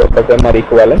 Both of them are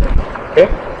equivalent. Okay,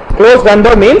 closed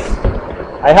under means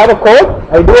I have a code,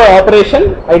 I do an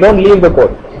operation, I don't leave the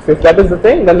code. So if that is the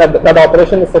thing, then that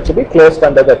operation is said to be closed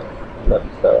under that.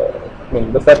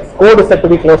 The code is said to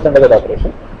be closed under that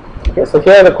operation. Okay, so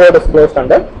here the code is closed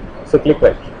under cyclic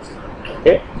right shifts.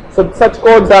 Okay. So such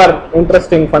codes are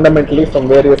interesting fundamentally from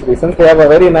various reasons. They have a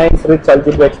very nice rich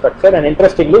algebraic structure, and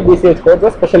interestingly BCH codes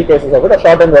are special cases of it, or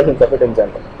shortened versions of it in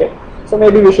general. Okay, so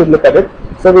maybe we should look at it.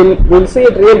 So we'll see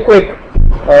it real quick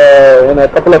in a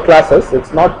couple of classes.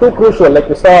 It's not too crucial, like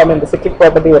you saw. I mean, the cyclic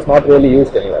property was not really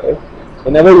used anywhere, right?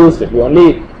 We never used it. We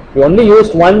only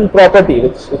used one property,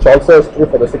 which also is true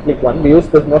for the cyclic one. We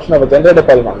used this notion of a generator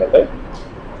polynomial, right?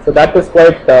 So that is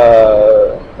quite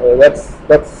that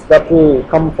will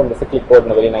come from the cyclic code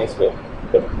in a very nice way.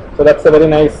 Okay. So that's a very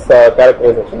nice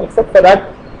characterization. Except for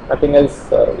that, nothing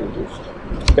else is used.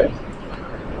 Okay.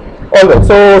 All right.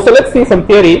 So let's see some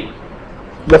theory.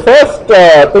 The first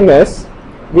thing is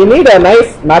we need a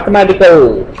nice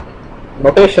mathematical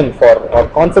notation for or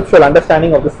conceptual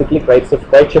understanding of the cyclic right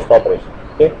shift operation.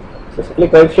 Okay. So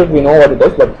cyclic right shift, we know what it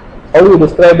is, but how do you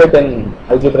describe it in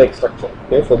algebraic structure?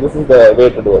 Okay, so this is the way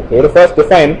to do it. You first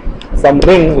define some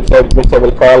ring which I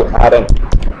will call Rn.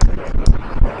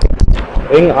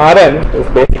 Ring Rn is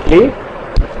basically,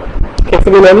 okay,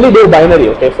 so we'll only do binary.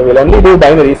 Okay, so we'll only do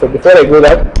binary. So before I do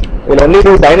that, we'll only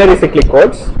do binary cyclic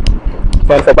codes.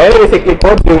 So for binary cyclic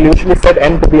codes, we will usually set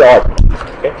n to be odd.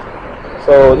 Okay,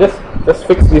 so just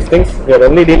fix these things. We are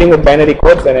only dealing with binary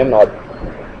codes and n odd.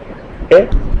 Okay.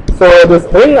 So this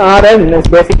ring Rn is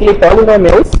basically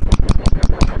polynomials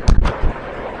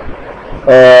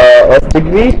of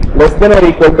degree less than or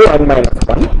equal to n minus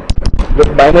 1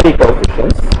 with binary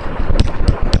coefficients.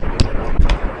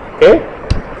 Okay.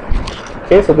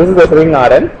 Okay. So this is the ring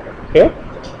Rn. Okay.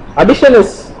 Addition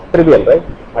is trivial, right?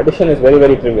 Addition is very,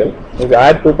 very trivial. If you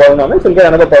add two polynomials, you'll get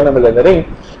another polynomial in the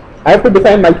ring. I have to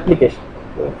define multiplication.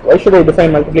 Why should I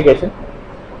define multiplication?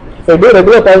 If I do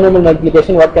regular polynomial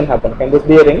multiplication, what can happen? Can this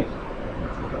be a ring?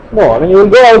 No, I mean you will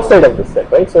go outside of this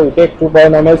set, right? So you take two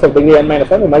polynomials of degree n minus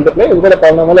 1, you multiply, you will get a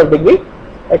polynomial of degree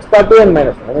x bar 2 n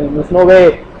minus 1. I mean there is no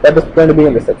way that is going to be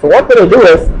in this set. So what we will do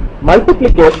is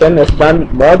multiplication is done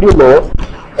modulo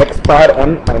x bar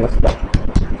n minus 1.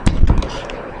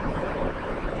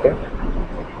 Okay.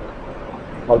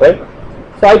 Alright.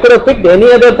 So I could have picked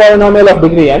any other polynomial of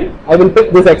degree n. I will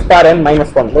pick this x bar n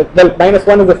minus 1. Well, minus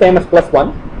 1 is the same as plus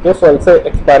 1. Okay, so I will say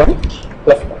x bar n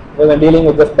plus 1. Because I am dealing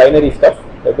with just binary stuff.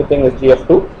 Everything is g of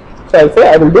 2. So I will say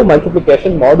I will do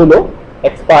multiplication modulo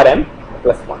x bar n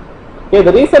plus 1. Okay,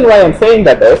 the reason why I am saying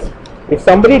that is, if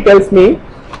somebody tells me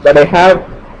that I have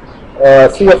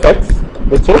c of x,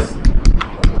 which is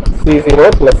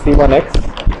c0 plus c1x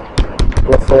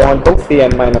plus so on to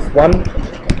cn minus 1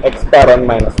 x bar n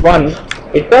minus 1,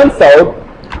 it turns out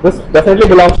this definitely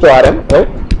belongs to Rn, right?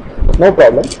 No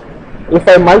problem. If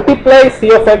I multiply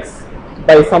c of x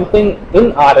by something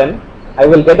in Rn, I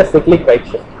will get a cyclic right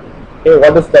shift. Okay,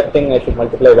 what is that thing I should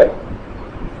multiply by?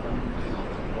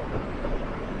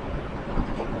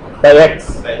 By x.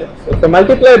 So if I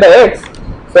multiply by x,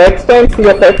 so x times c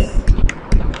of x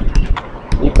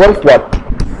equals what?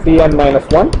 Cn minus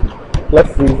 1 plus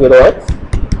c0x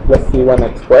plus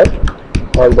c1x squared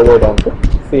all the way down to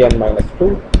cn minus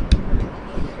 2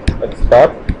 x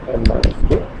bar n minus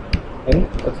 2 in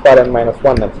x bar n minus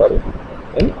 1, I'm sorry,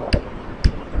 in Rn.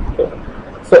 Okay.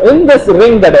 So in this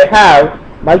ring that I have,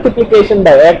 multiplication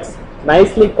by x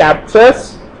nicely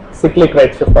captures cyclic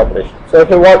right shift operation. So if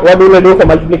what will I do for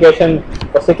multiplication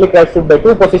for cyclic right shift by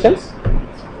two positions?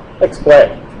 X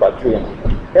squared, x bar 3n.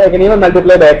 Okay, I can even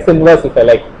multiply by x inverse if I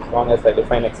like, as long as I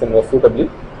define x inverse suitably,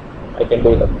 I can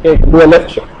do that. Okay, I can do a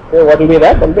left shift. Okay, what will be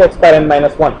that? That will be x bar n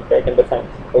minus 1. Okay, I can define.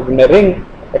 So in a ring,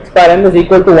 x bar n is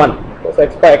equal to 1. Okay,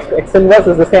 so x inverse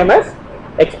is the same as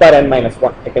x bar n minus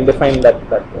 1. I can define that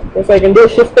way. Okay, so I can do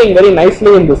shifting very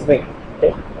nicely in this ring.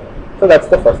 Okay, so that's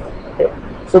the first thing. Okay,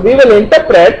 so we will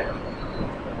interpret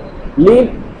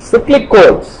cyclic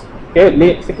codes.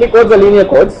 Okay, cyclic codes are linear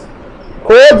codes.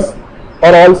 Codes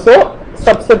are also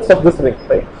subsets of this ring,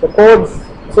 right? So codes.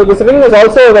 So this ring is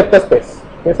also a vector space.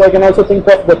 Okay, so I can also think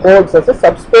of the codes as a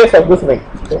subspace of this ring.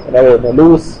 Okay, the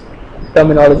loose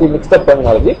terminology, mixed up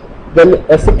terminology.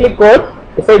 A cyclic code.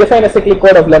 If I define a cyclic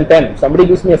code of length n, somebody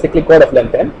gives me a cyclic code of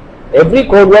length n, every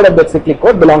code word of that cyclic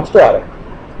code belongs to Rn.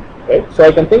 Right? So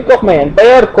I can think of my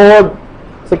entire code,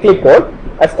 cyclic code,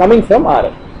 as coming from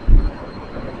Rn.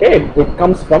 Okay, it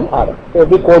comes from Rn. So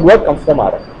every code word comes from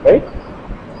Rn. Right?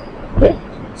 Okay.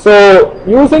 So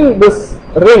using this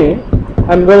ring,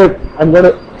 I'm going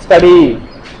to study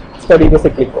the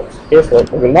cyclic codes. Okay, so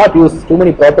I will not use too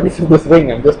many properties of this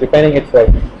ring. I'm just defining it for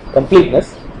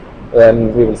completeness.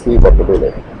 Then we will see what to do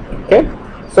later. Okay.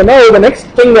 So now the next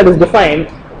thing that is defined.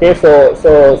 Okay.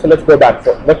 So let's go back.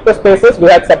 So vector spaces, we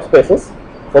had subspaces.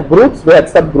 For groups, we had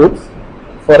subgroups.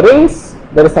 For rings,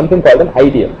 there is something called an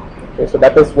ideal. Okay. So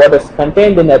that is what is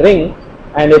contained in a ring,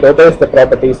 and it obeys the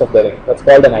properties of the ring. That's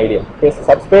called an ideal. Okay. So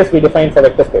subspace we define for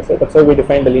vector spaces. That's why we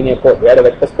define the linear code. We had a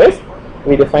vector space.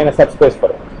 We define a subspace for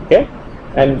it. Okay.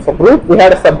 And for group, we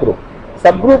had a subgroup.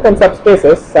 Subgroup and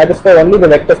subspaces satisfy only the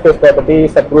vector space property.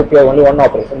 Subgroup, you have only one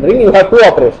operation. In ring, you have two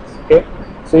operations. Okay,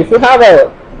 so if you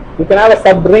can have a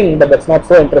sub ring, but that's not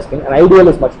so interesting. An ideal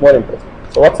is much more interesting.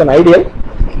 So what's an ideal?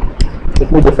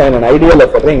 Let me define an ideal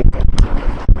of a ring.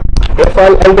 Okay,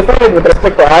 So I'll define it with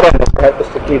respect to Rn. I have to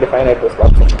strictly define it. There's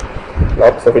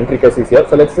lots of intricacies here.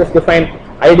 So let's just define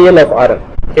ideal of Rn.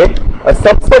 Okay, a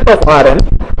subset of Rn,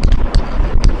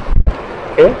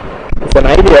 okay, is an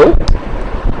ideal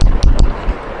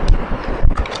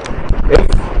if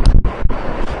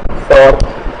for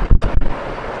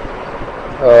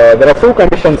there are two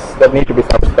conditions that need to be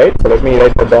satisfied. So let me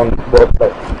write down both.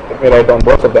 Let me write down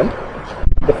both of them.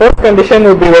 The first condition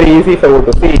would be very easy for you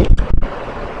to see.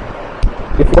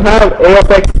 If you have a of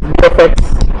x, b of x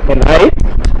in I,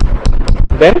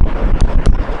 then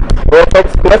a of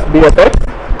x plus b of x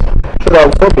should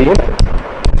also be in I.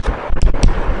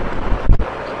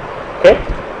 Okay,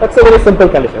 that's a very simple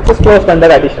condition. It's just closed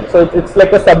under addition. So it's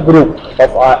like a subgroup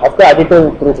of the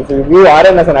additive group. If you view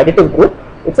Rn as an additive group,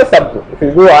 it's a subgroup. If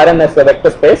you view Rn as a vector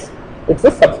space, it's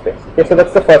a subspace. Okay, so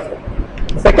that's the first thing.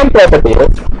 The second property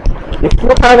is, if you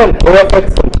have an a of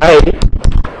x in I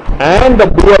and the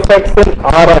b of x in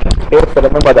Rn, okay, so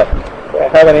remember that.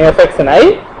 I have an a of x in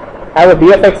I, have a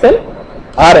b of x in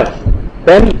Rn,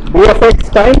 then b of x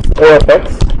times a of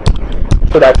x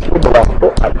should actually belong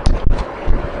to I.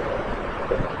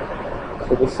 Okay.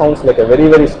 So this sounds like a very,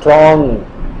 very strong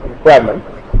requirement.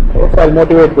 Okay, so I'll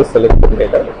motivate this a little bit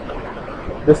later.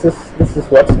 This is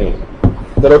what's needed.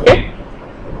 Is that okay?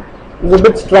 It's a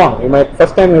bit strong. You might,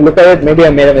 first time you look at it, maybe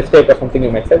I made a mistake or something,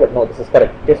 you might say, but no, this is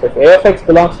correct. Okay, so if a of x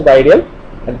belongs to the ideal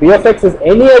and b of x is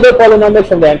any other polynomial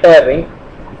from the entire ring,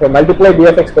 if I multiply b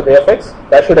of x with a of x,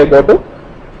 where should I go to?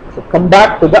 So come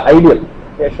back to the ideal.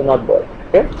 Okay, I should not go.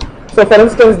 Okay. So for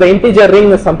instance, the integer ring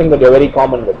is something that you're very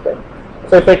common with. Right?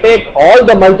 So if I take all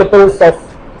the multiples of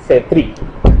say 3,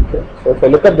 okay, so if I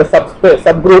look at the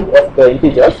subgroup of the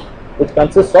integers, which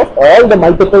consists of all the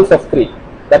multiples of 3,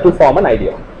 that will form an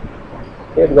ideal.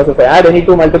 Okay, because if I add any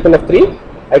two multiple of 3,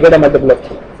 I get a multiple of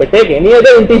 3. If I take any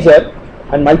other integer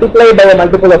and multiply it by a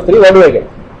multiple of 3, what do I get?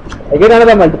 I get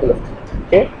another multiple of 3.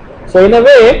 Okay, so in a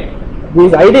way,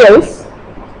 these ideals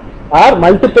are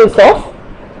multiples of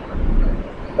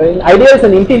ideals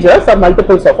and integers are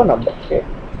multiples of a number. Okay,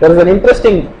 there is an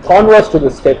interesting converse to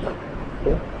this statement.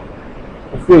 Okay?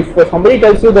 If somebody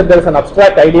tells you that there is an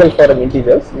abstract ideal for an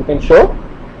integers, you can show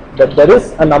that there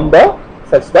is a number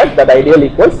such that that ideal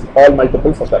equals all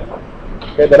multiples of that number.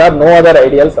 Okay, there are no other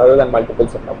ideals other than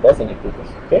multiples of numbers in integers.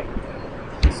 Okay,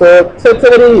 so it's a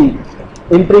very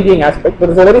intriguing aspect.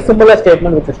 There is a very similar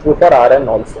statement which is true for Rn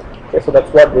also. Okay, so that's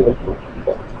what we will prove.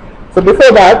 Okay. So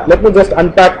before that, let me just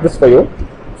unpack this for you.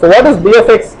 So what is b of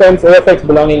x times a of x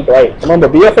belonging to I? Remember,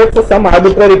 b of x is some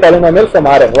arbitrary polynomial from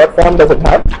Rn. What form does it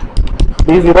have?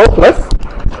 b0 plus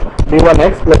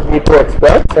b1x plus b2x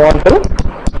squared, so on till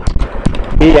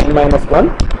bn minus 1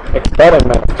 x square n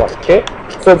minus 1. Okay.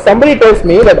 So if somebody tells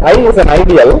me that I is an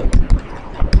ideal,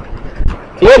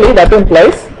 clearly that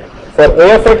implies for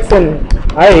a of x in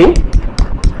I,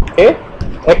 okay,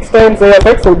 x times a of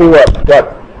x will be what?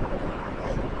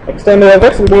 X times a of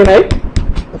x will be in I.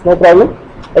 There's no problem.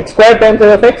 X squared times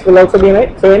a of x will also be in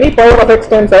I. So any power of x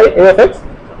times I, a of x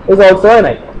is also in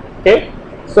I. Okay.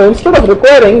 So instead of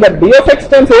requiring that b of x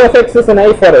times a of x is in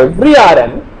I for every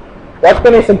Rn, what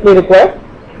can I simply require?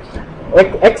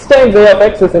 X times a of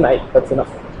x is in I. That's enough.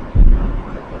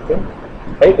 Okay.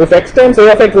 Right? If x times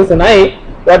a of x is in I,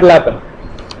 what will happen?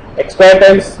 X squared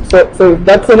times, so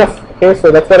that's enough. Okay,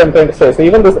 so that's what I'm trying to say. So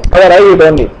even this other I you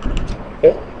don't need.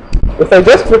 Okay. If I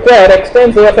just require x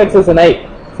times a of x is in I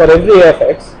for every a of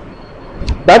x,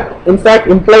 that in fact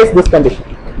implies this condition.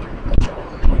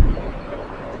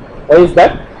 Why is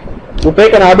that? You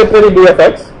take an arbitrary b of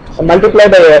x and multiply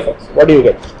by a of x. What do you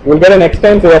get? You will get an x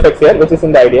times a of x here, which is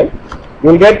in the ideal. You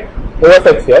will get a of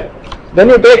x here. Then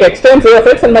you take x times a of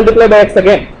x and multiply by x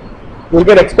again. You will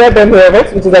get x squared times a of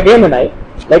x, which is again in I.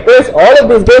 Likewise, all of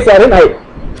these guys are in I.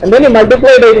 And then you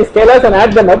multiply by these scalars and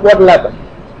add them up, what will happen?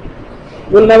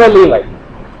 You will never leave I.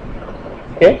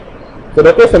 Okay? So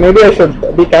okay, so maybe I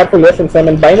should be careful here since I'm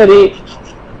in binary,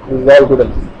 this is all good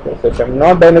enough. Okay, so if I'm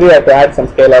not binary, I have to add some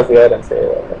scalars here and say,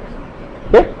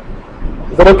 okay?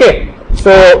 Is that okay?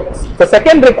 So the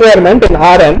second requirement in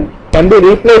Rn can be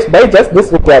replaced by just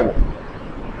this requirement.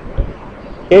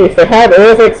 Okay, if I have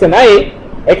a of x in I,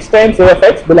 x times a of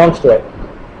x belongs to I.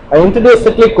 I introduce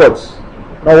cyclic codes.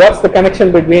 Now what's the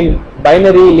connection between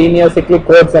binary, linear, cyclic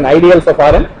codes and ideals of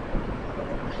Rn?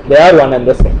 They are one and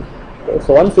the same. Okay,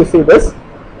 so once you see this,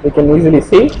 we can easily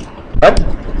see that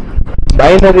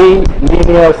binary,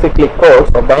 linear, cyclic codes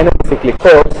or binary cyclic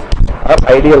codes are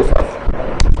ideals of.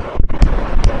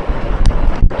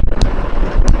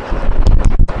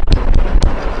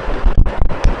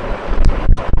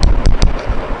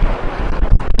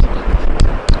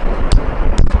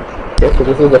 Okay, so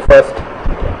this is the first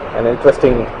and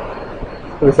interesting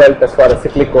result as far as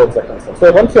cyclic codes are concerned.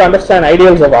 So once you understand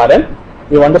ideals of Rn,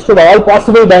 you understood all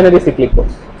possible binary cyclic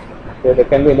codes. Okay, there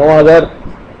can be no other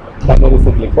binary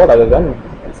cyclic code other than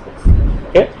this case.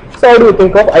 Okay, so how do you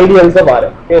think of ideals of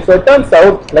Rn? Okay, so it turns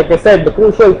out, like I said, the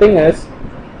crucial thing is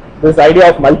this idea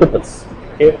of multiples.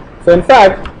 Okay, so in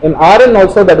fact, in Rn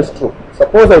also that is true.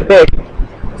 Suppose I take,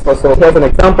 so here's an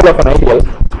example of an ideal.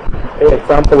 Okay,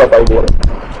 example of ideal.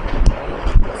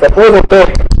 Suppose I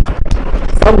take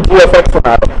some g of x from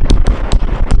Rn.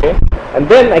 Okay, and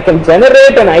then I can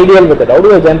generate an ideal with it. How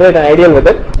do I generate an ideal with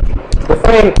it?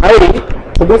 Define I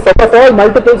to be set of all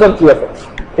multiples of g of x.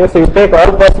 Okay, so you take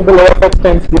all possible o of x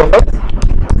times g of x,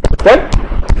 then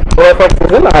o of x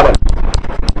is in Rn.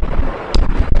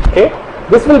 Okay,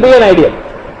 this will be an ideal.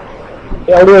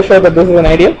 Okay, how do I show that this is an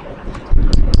ideal?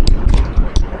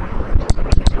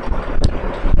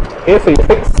 Okay, so you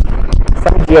fix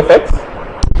some g of x,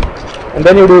 and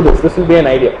then you do this. This will be an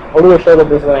ideal. How do I show that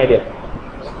this is an ideal?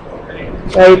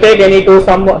 You take any two,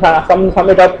 sum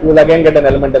it up, you will again get an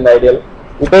element in the ideal.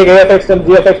 You take a of x times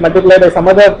g of x multiplied by some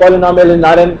other polynomial in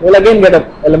Rn, you will again get an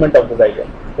element of this ideal.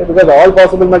 Okay, because all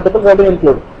possible multiples have been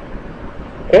included.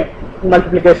 Okay,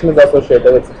 multiplication is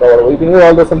associated, etc. You can use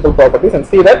all the simple properties and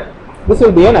see that this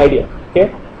will be an ideal.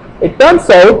 Okay, it turns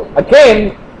out,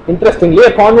 again, interestingly,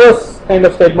 a converse kind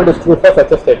of statement is true for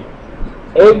such a statement.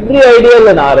 Every ideal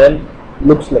in Rn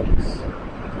looks like this.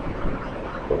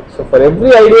 So for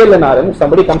every ideal in Rn, if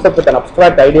somebody comes up with an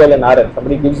abstract ideal in Rn,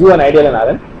 somebody gives you an ideal in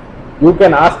Rn, you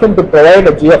can ask him to provide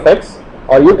a g of x,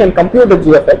 or you can compute a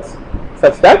g of x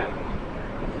such that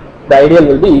the ideal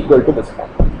will be equal to this form.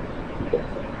 Okay.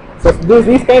 So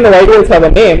these kind of ideals have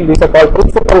a name. These are called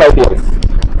principal ideals.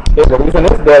 Okay, the reason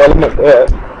is they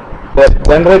are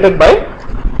generated by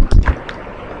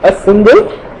a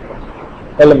single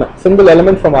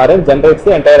element from Rn generates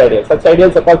the entire ideal. Such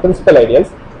ideals are called principal ideals.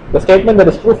 The statement that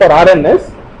is true for Rn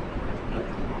is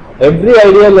every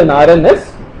ideal in Rn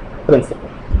is principal.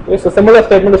 Okay, so similar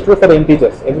statement is true for the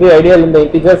integers. Every ideal in the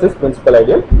integers is principal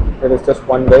ideal. There is just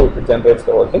one way it generates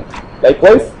the whole thing.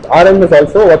 Likewise, Rn is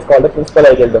also what's called a principal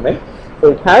ideal domain.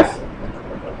 So it has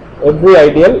every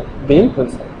ideal being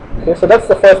principal. Okay, so that's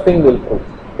the first thing we'll prove.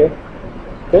 Okay,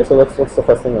 so that's the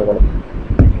first thing we're going to do.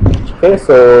 Okay,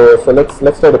 so let's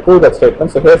try to prove that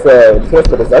statement. So here's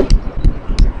the result.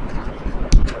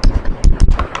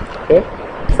 Okay,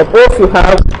 suppose you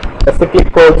have a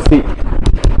cyclic code C.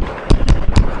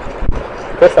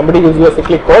 Okay, somebody gives you a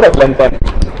cyclic code of length n.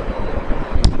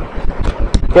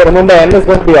 Okay, remember n is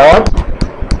going to be odd.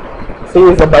 C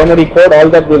is a binary code. All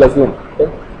that we'll assume. Okay,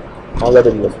 all that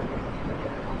we'll assume.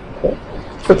 Okay,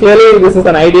 so clearly this is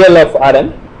an ideal of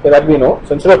Rn. Okay, that we know.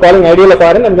 So instead of calling ideal of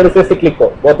Rn, I'm going to say cyclic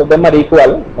code. Both of them are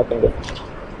equal. Nothing different.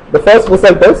 The first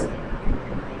result is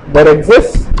there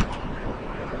exists.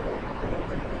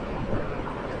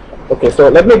 Okay, so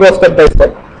let me go step by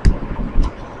step.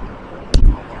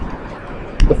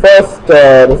 The first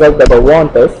result that I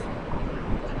want is,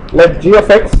 let g of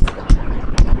x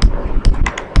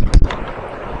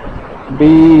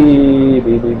be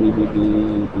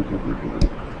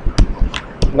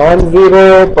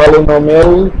non-zero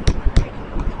polynomial,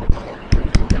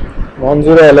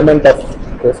 non-zero element of,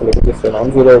 okay, so let me just say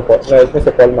non-zero, let me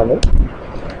say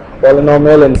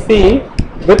polynomial in C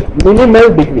with minimal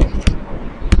degree.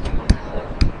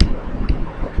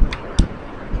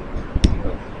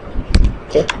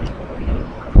 Okay.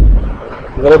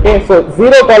 Is that okay? So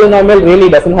zero polynomial really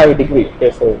doesn't have a degree.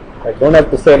 Okay, so I don't have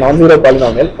to say non-zero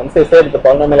polynomial. Once I say that the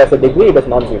polynomial has a degree, it is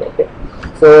non-zero. Okay.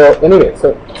 So anyway,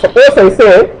 so suppose I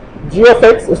say g of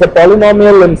x is a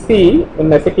polynomial in C in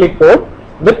my cyclic code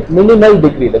with minimal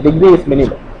degree. The degree is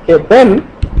minimal. Okay, then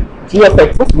g of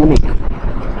x is unique.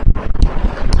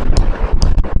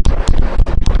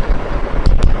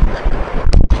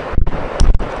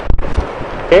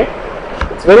 Okay,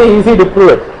 it's very easy to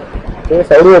prove it. Okay,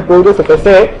 so how do I prove this? If I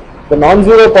say the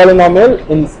non-zero polynomial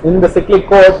in the cyclic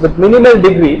code with minimal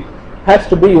degree has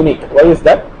to be unique. Why is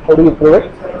that? How do you prove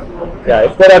it? Yeah,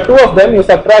 if there are two of them, you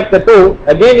subtract the two,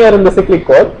 again you are in the cyclic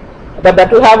code, but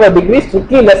that will have a degree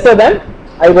strictly lesser than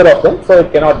either of them, so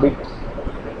it cannot be.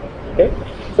 Okay,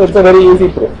 so it's a very easy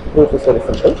proof. Proof is very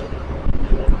simple.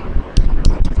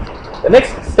 The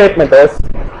next statement is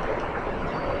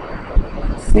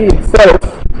C itself.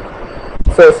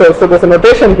 So there's a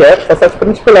notation here for such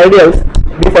principal ideals.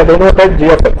 These are denoted g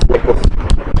of x like this.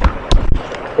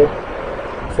 Okay.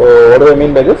 So what do I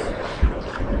mean by this?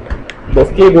 This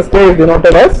key is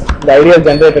denoted as the ideal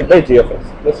generated by g of x.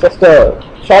 It's just a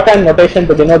shorthand notation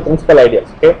to denote principal ideals.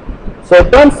 Okay. So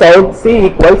it turns out C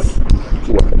equals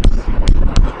g of x.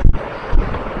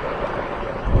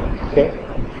 Okay.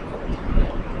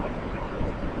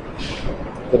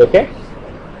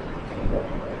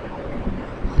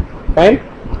 Fine.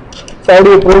 So how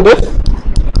do you prove this?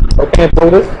 How can I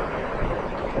prove this?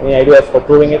 Any ideas for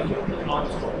proving it?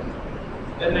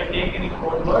 Then I take any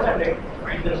code word and I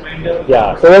find the remainder.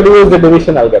 Yeah, so what do you use the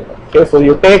division algorithm? Okay, so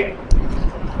you take,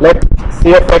 let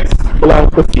C of x belong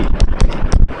to C.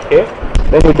 Okay,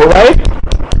 then you divide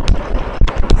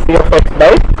C of x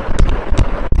by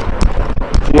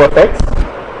G of x.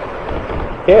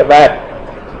 Okay,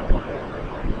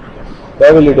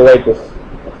 where will you divide this?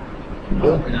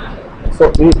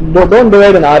 So you don't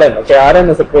divide in Rn. Okay, Rn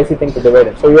is a crazy thing to divide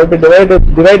in. So you have to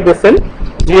divide this in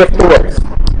G of 2x.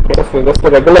 Okay, so just a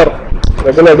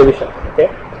regular division. Okay,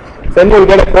 so then you will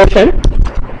get a quotient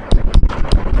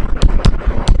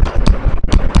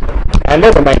and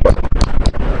a remainder.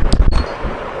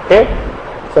 Okay,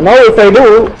 so now if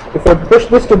I push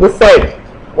this to this side,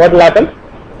 what will happen?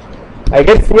 I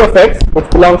get C of x which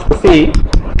belongs to C,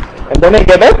 and then I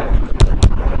get a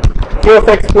Q of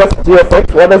x plus G of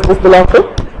x. What does this belong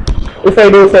to? If I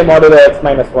do say modulo x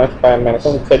minus 1 by n minus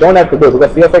 1, which I don't have to do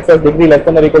because C of x has degree less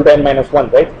than or equal to n minus 1,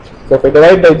 right? So if I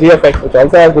divide by G of x, which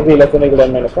also has degree less than or equal to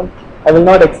n minus 1, I will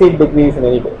not exceed degrees in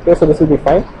any way. Okay, so this will be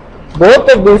fine. Both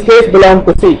of these cases belong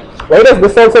to C. Why does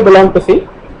this also belong to C?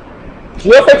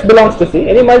 G of x belongs to C.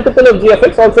 Any multiple of G of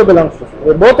x also belongs to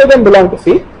C. Both of them belong to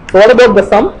C. So what about the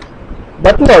sum?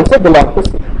 That will also belong to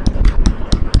C.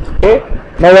 Okay.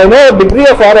 Now I know degree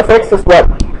of R of x is what?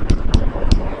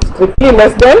 Strictly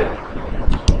less than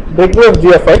degree of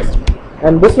G of x,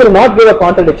 and this will not give a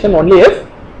contradiction only if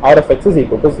R of x is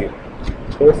equal to 0.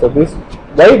 Okay, so this,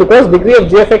 why? Because degree of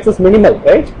G of x is minimal,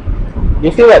 right?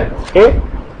 You see that? Okay.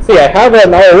 See, I have a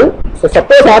now, so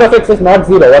suppose R of x is not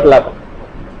 0, what will happen?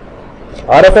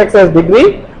 R of x has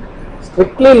degree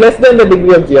strictly less than the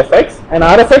degree of G of x, and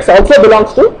R of x also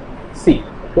belongs to C.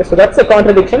 Okay, so that's a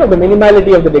contradiction of the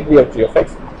minimality of the degree of G of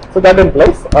x. So that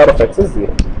implies R of x is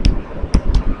 0.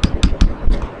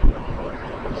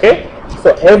 Okay,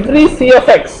 so every C of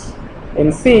x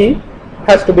in C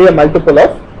has to be a multiple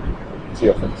of G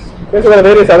of x. Okay, so there are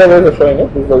various other ways of showing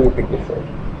it. This is how you quickly show it.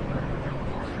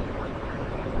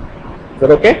 Is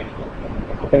that okay?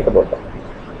 Think about that.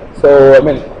 So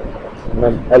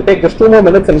I'll take just 2 more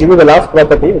minutes and give you the last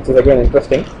property, which is again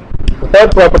interesting. The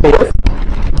third property is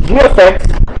G of x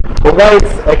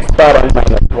divides x bar n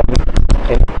minus 1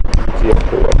 in G of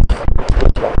 2x.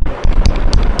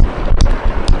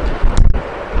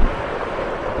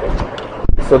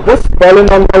 So this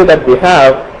polynomial that we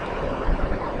have,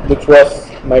 which was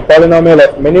my polynomial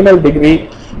of minimal degree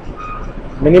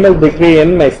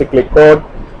in my cyclic code,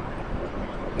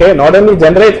 okay, not only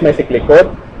generates my cyclic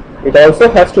code, it also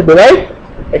has to divide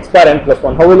x bar n plus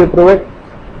 1. How will you prove it?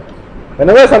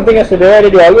 Whenever something has to divide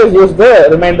it, you always use the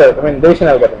remainder, division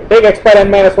algorithm. Take x bar n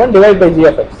minus 1, divide by G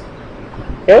of x.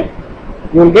 Okay,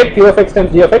 you will get Q of x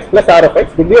times G of x plus R of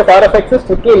x. Degree of R of x is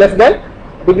strictly less than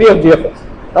degree of G of x.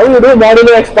 Now you do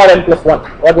modulo x bar n plus 1.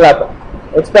 What will happen?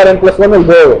 X bar n plus 1 will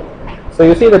go away. So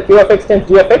you see that Q of x times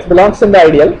G of x belongs in the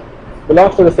ideal,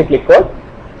 belongs to the cyclic code.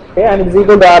 Okay, and it is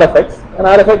equal to R of x, and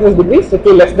R of x is degree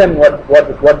strictly less than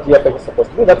what G of x is supposed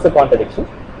to be. That's a contradiction.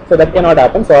 So that cannot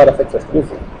happen. So R of x has to be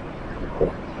 0.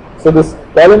 Okay. So this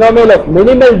polynomial of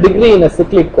minimal degree in a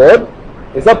cyclic code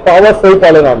is a powerful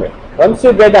polynomial. Once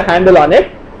you get a handle on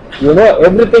it, you know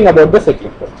everything about the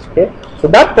cyclic code. Okay. So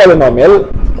that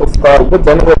polynomial is called the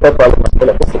generator polynomial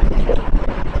of the cyclic code.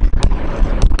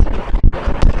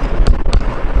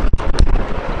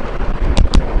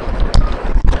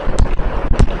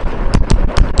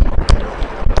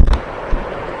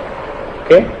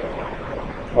 Okay.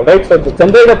 Alright, so the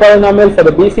generator polynomial for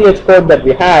the BCH code that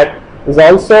we had is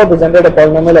also the generator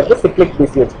polynomial of the cyclic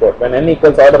BCH code when n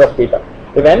equals order of beta.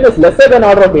 If n is lesser than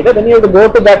order of beta, then you have to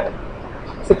go to that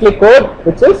cyclic code,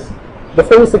 which is the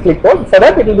full cyclic code. For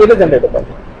that, it will be the generator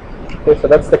polynomial. Okay, so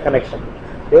that's the connection.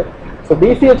 Okay, so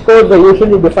BCH codes are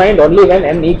usually defined only when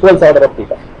n equals order of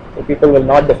beta. So people will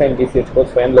not define BCH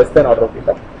codes for n less than order of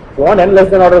beta. If you want n less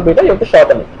than order of beta, you have to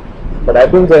shorten it. But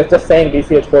I've been just saying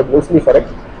BCH code loosely for it.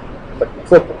 But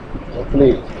it's okay.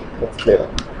 Hopefully it's clear.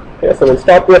 Okay, so we'll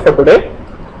stop here for today.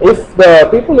 If the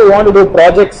people who want to do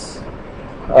projects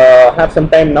have some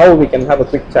time now, we can have a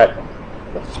quick chat.